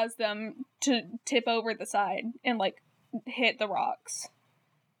that caused them to tip over the side and, like, hit the rocks.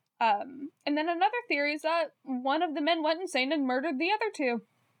 And then another theory is that one of the men went insane and murdered the other 2.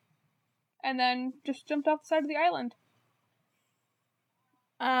 And then just jumped off the side of the island.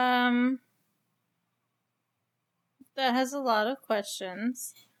 That has a lot of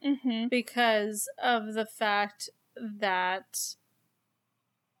questions. Because of the fact that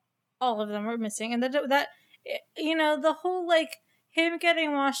all of them were missing. And that you know, the whole, like, him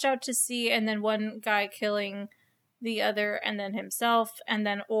getting washed out to sea and then one guy killing the other and then himself, and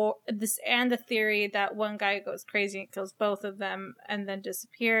then and the theory that one guy goes crazy and kills both of them and then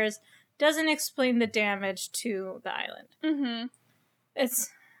disappears doesn't explain the damage to the island.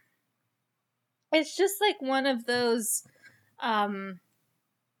 It's just like one of those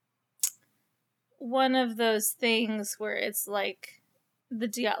things where it's like the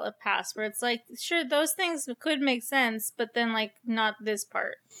Dyatlov Pass, where it's like, sure, those things could make sense, but then, like, not this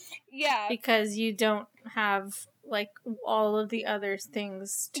part. Yeah. Because you don't have, like, all of the other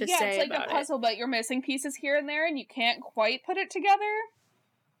things to say about it. Yeah, it's like a puzzle, but you're missing pieces here and there, and you can't quite put it together.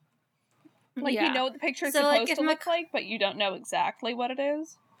 Like, you know what the picture is supposed to look like, but you don't know exactly what it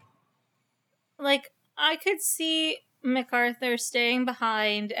is. Like, I could see MacArthur staying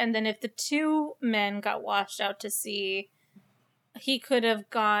behind, and then if the 2 men got washed out to sea, he could have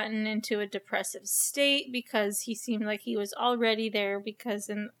gotten into a depressive state because he seemed like he was already there, because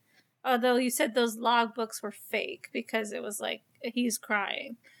although you said those logbooks were fake because it was like he's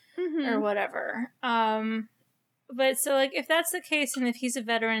crying or whatever. But so, like, if that's the case, and if he's a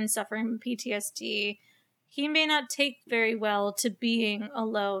veteran suffering from PTSD, he may not take very well to being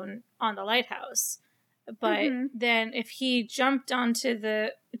alone on the lighthouse. But then if he jumped into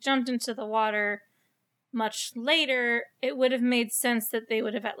the water much later, it would have made sense that they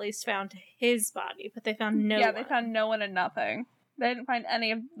would have at least found his body, but they found no one. Yeah, they found no one and nothing. They didn't find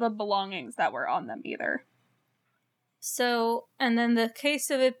any of the belongings that were on them either. So, and then the case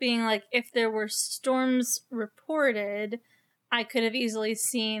of it being like, if there were storms reported, I could have easily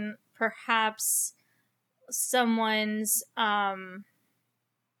seen perhaps someone's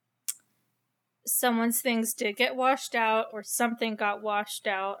things did get washed out, or something got washed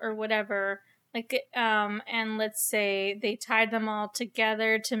out, or whatever. Like, and let's say they tied them all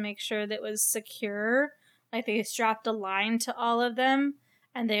together to make sure that it was secure. Like, they strapped a line to all of them,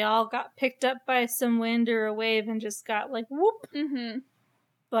 and they all got picked up by some wind or a wave and just got like whoop. Mm-hmm.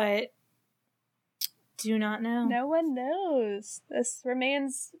 But do not know. No one knows. This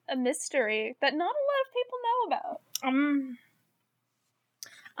remains a mystery that not a lot of people know about.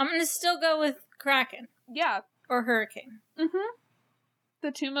 I'm gonna still go with Kraken Yeah. or Hurricane. Mm-hmm.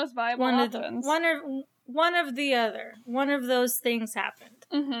 The two most viable One options. one of the other. One of those things happened.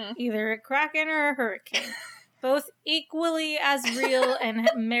 Mm-hmm. Either a Kraken or a Hurricane. Both equally as real and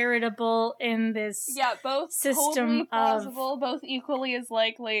meritable in this both system totally of, plausible, both equally as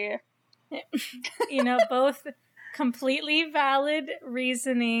likely. Both completely valid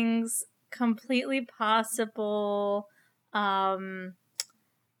reasonings, completely possible,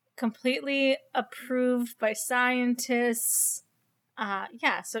 completely approved by scientists.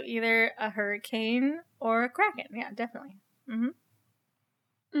 So either a hurricane or a Kraken. Yeah, definitely. Mm-hmm.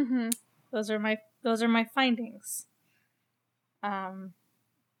 Mm-hmm. Those are my findings. Or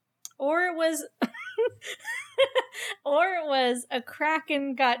it was a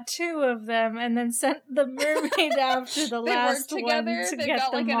Kraken got two of them and then sent the mermaid after the They last worked one together. to They've get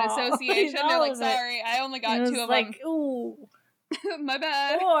got them like an all. association. They're All like, of it. sorry, I only got It two was of like, ooh. them. My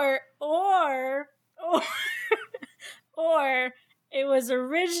bad. Or it was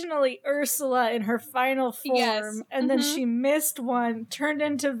originally Ursula in her final form, Yes. and then Mhm. she missed one, turned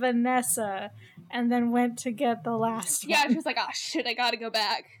into Vanessa, and then went to get the last Yeah, one. she was like, oh shit, I gotta go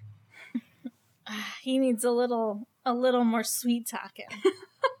back. He needs a little more sweet talking.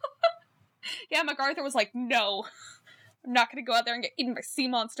 Yeah, MacArthur was like, no, I'm not gonna go out there and get eaten by sea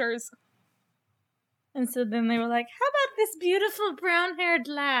monsters. And so then they were like, how about this beautiful brown-haired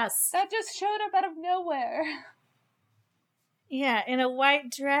lass? That just showed up out of nowhere. Yeah, in a white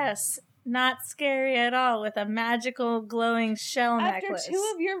dress. Not scary at all, with a magical glowing shell After necklace.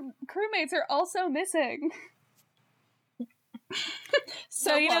 two of your crewmates are also missing.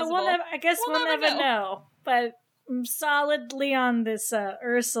 So you know, plausible. I guess we'll never know. But I'm solidly on this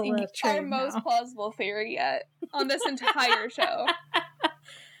Ursula train Our most now. plausible theory yet on this entire show.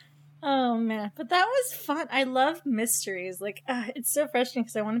 Oh man, but that was fun. I love mysteries. Like, it's so frustrating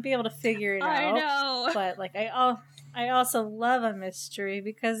because I want to be able to figure it out. I know. But like, I also love a mystery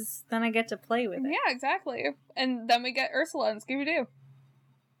because then I get to play with it. Yeah, exactly. And then we get Ursula and Scooby-Doo.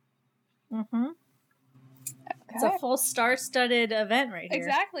 Mm-hmm. Okay. It's a full star-studded event right here.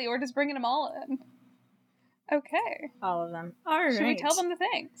 Exactly. We're just bringing them all in. Okay. All of them. All right. Should we tell them the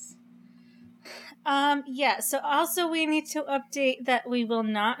things? Yeah, so also we need to update that we will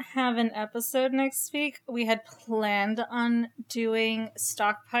not have an episode next week. We had planned on doing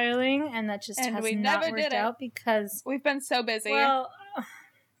stockpiling, and that just And has we not never worked did it. out because, We've been so busy. well,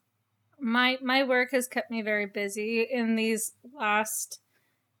 my work has kept me very busy in these last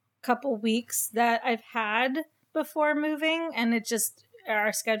couple weeks that I've had before moving, and it just,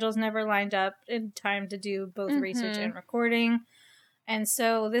 our schedules never lined up in time to do both research and recording. And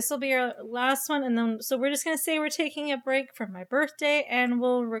so this will be our last one, and then so we're just gonna say we're taking a break for my birthday, and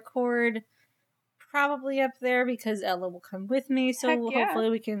we'll record probably up there because Ella will come with me. So Heck yeah. hopefully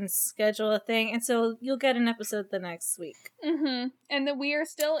we can schedule a thing, and so you'll get an episode the next week. Mm-hmm. And then we are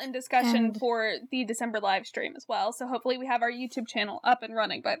still in discussion And- for the December live stream as well. So hopefully we have our YouTube channel up and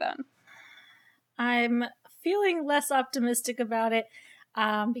running by then. I'm feeling less optimistic about it.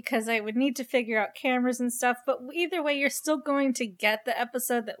 Because I would need to figure out cameras and stuff, but either way, you're still going to get the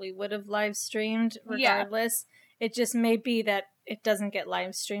episode that we would have live streamed regardless. Yeah. It just may be that it doesn't get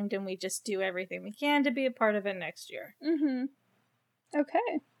live streamed and we just do everything we can to be a part of it next year. Mm-hmm.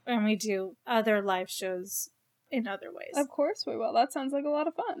 Okay. And we do other live shows in other ways. Of course we will. That sounds like a lot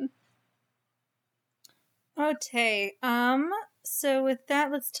of fun. Okay, so with that,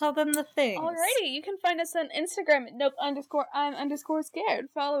 let's tell them the things. Alrighty, you can find us on Instagram at nope_I'm_scared.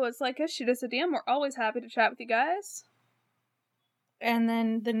 Follow us, like us, shoot us a DM. We're always happy to chat with you guys. And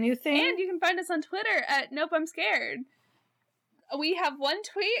then the new thing? And you can find us on Twitter at nope_I'm_scared. We have one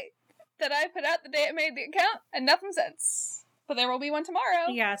tweet that I put out the day I made the account, and nothing since. But there will be one tomorrow.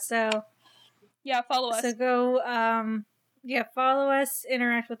 Yeah, so... Yeah, follow us. So go, follow us,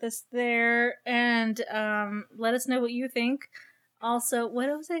 interact with us there, and let us know what you think. Also, what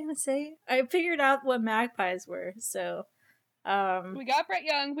was I going to say? I figured out what magpies were, so... we got Brett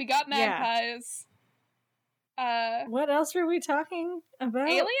Young, we got magpies. What else were we talking about?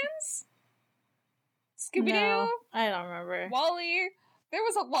 Aliens? Scooby-Doo? No, I don't remember. Wall-E? There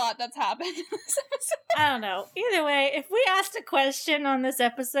was a lot that's happened in this episode. I don't know. Either way, if we asked a question on this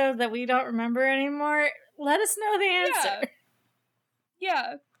episode that we don't remember anymore, let us know the answer.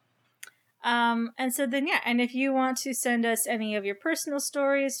 Yeah. And so then, and if you want to send us any of your personal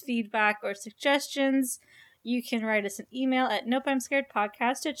stories, feedback, or suggestions, you can write us an email at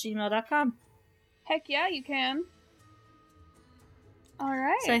nopeimscaredpodcast@gmail.com. Heck yeah, you can.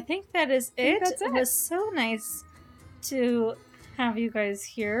 Alright. So I think that is it. That's it. It was so nice to have you guys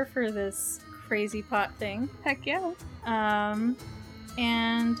here for this crazy pot thing. Heck yeah. And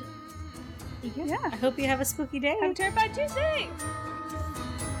Yeah. I hope you have a spooky day. Have Terrified Tuesday!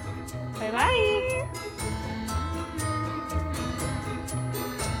 Bye-bye!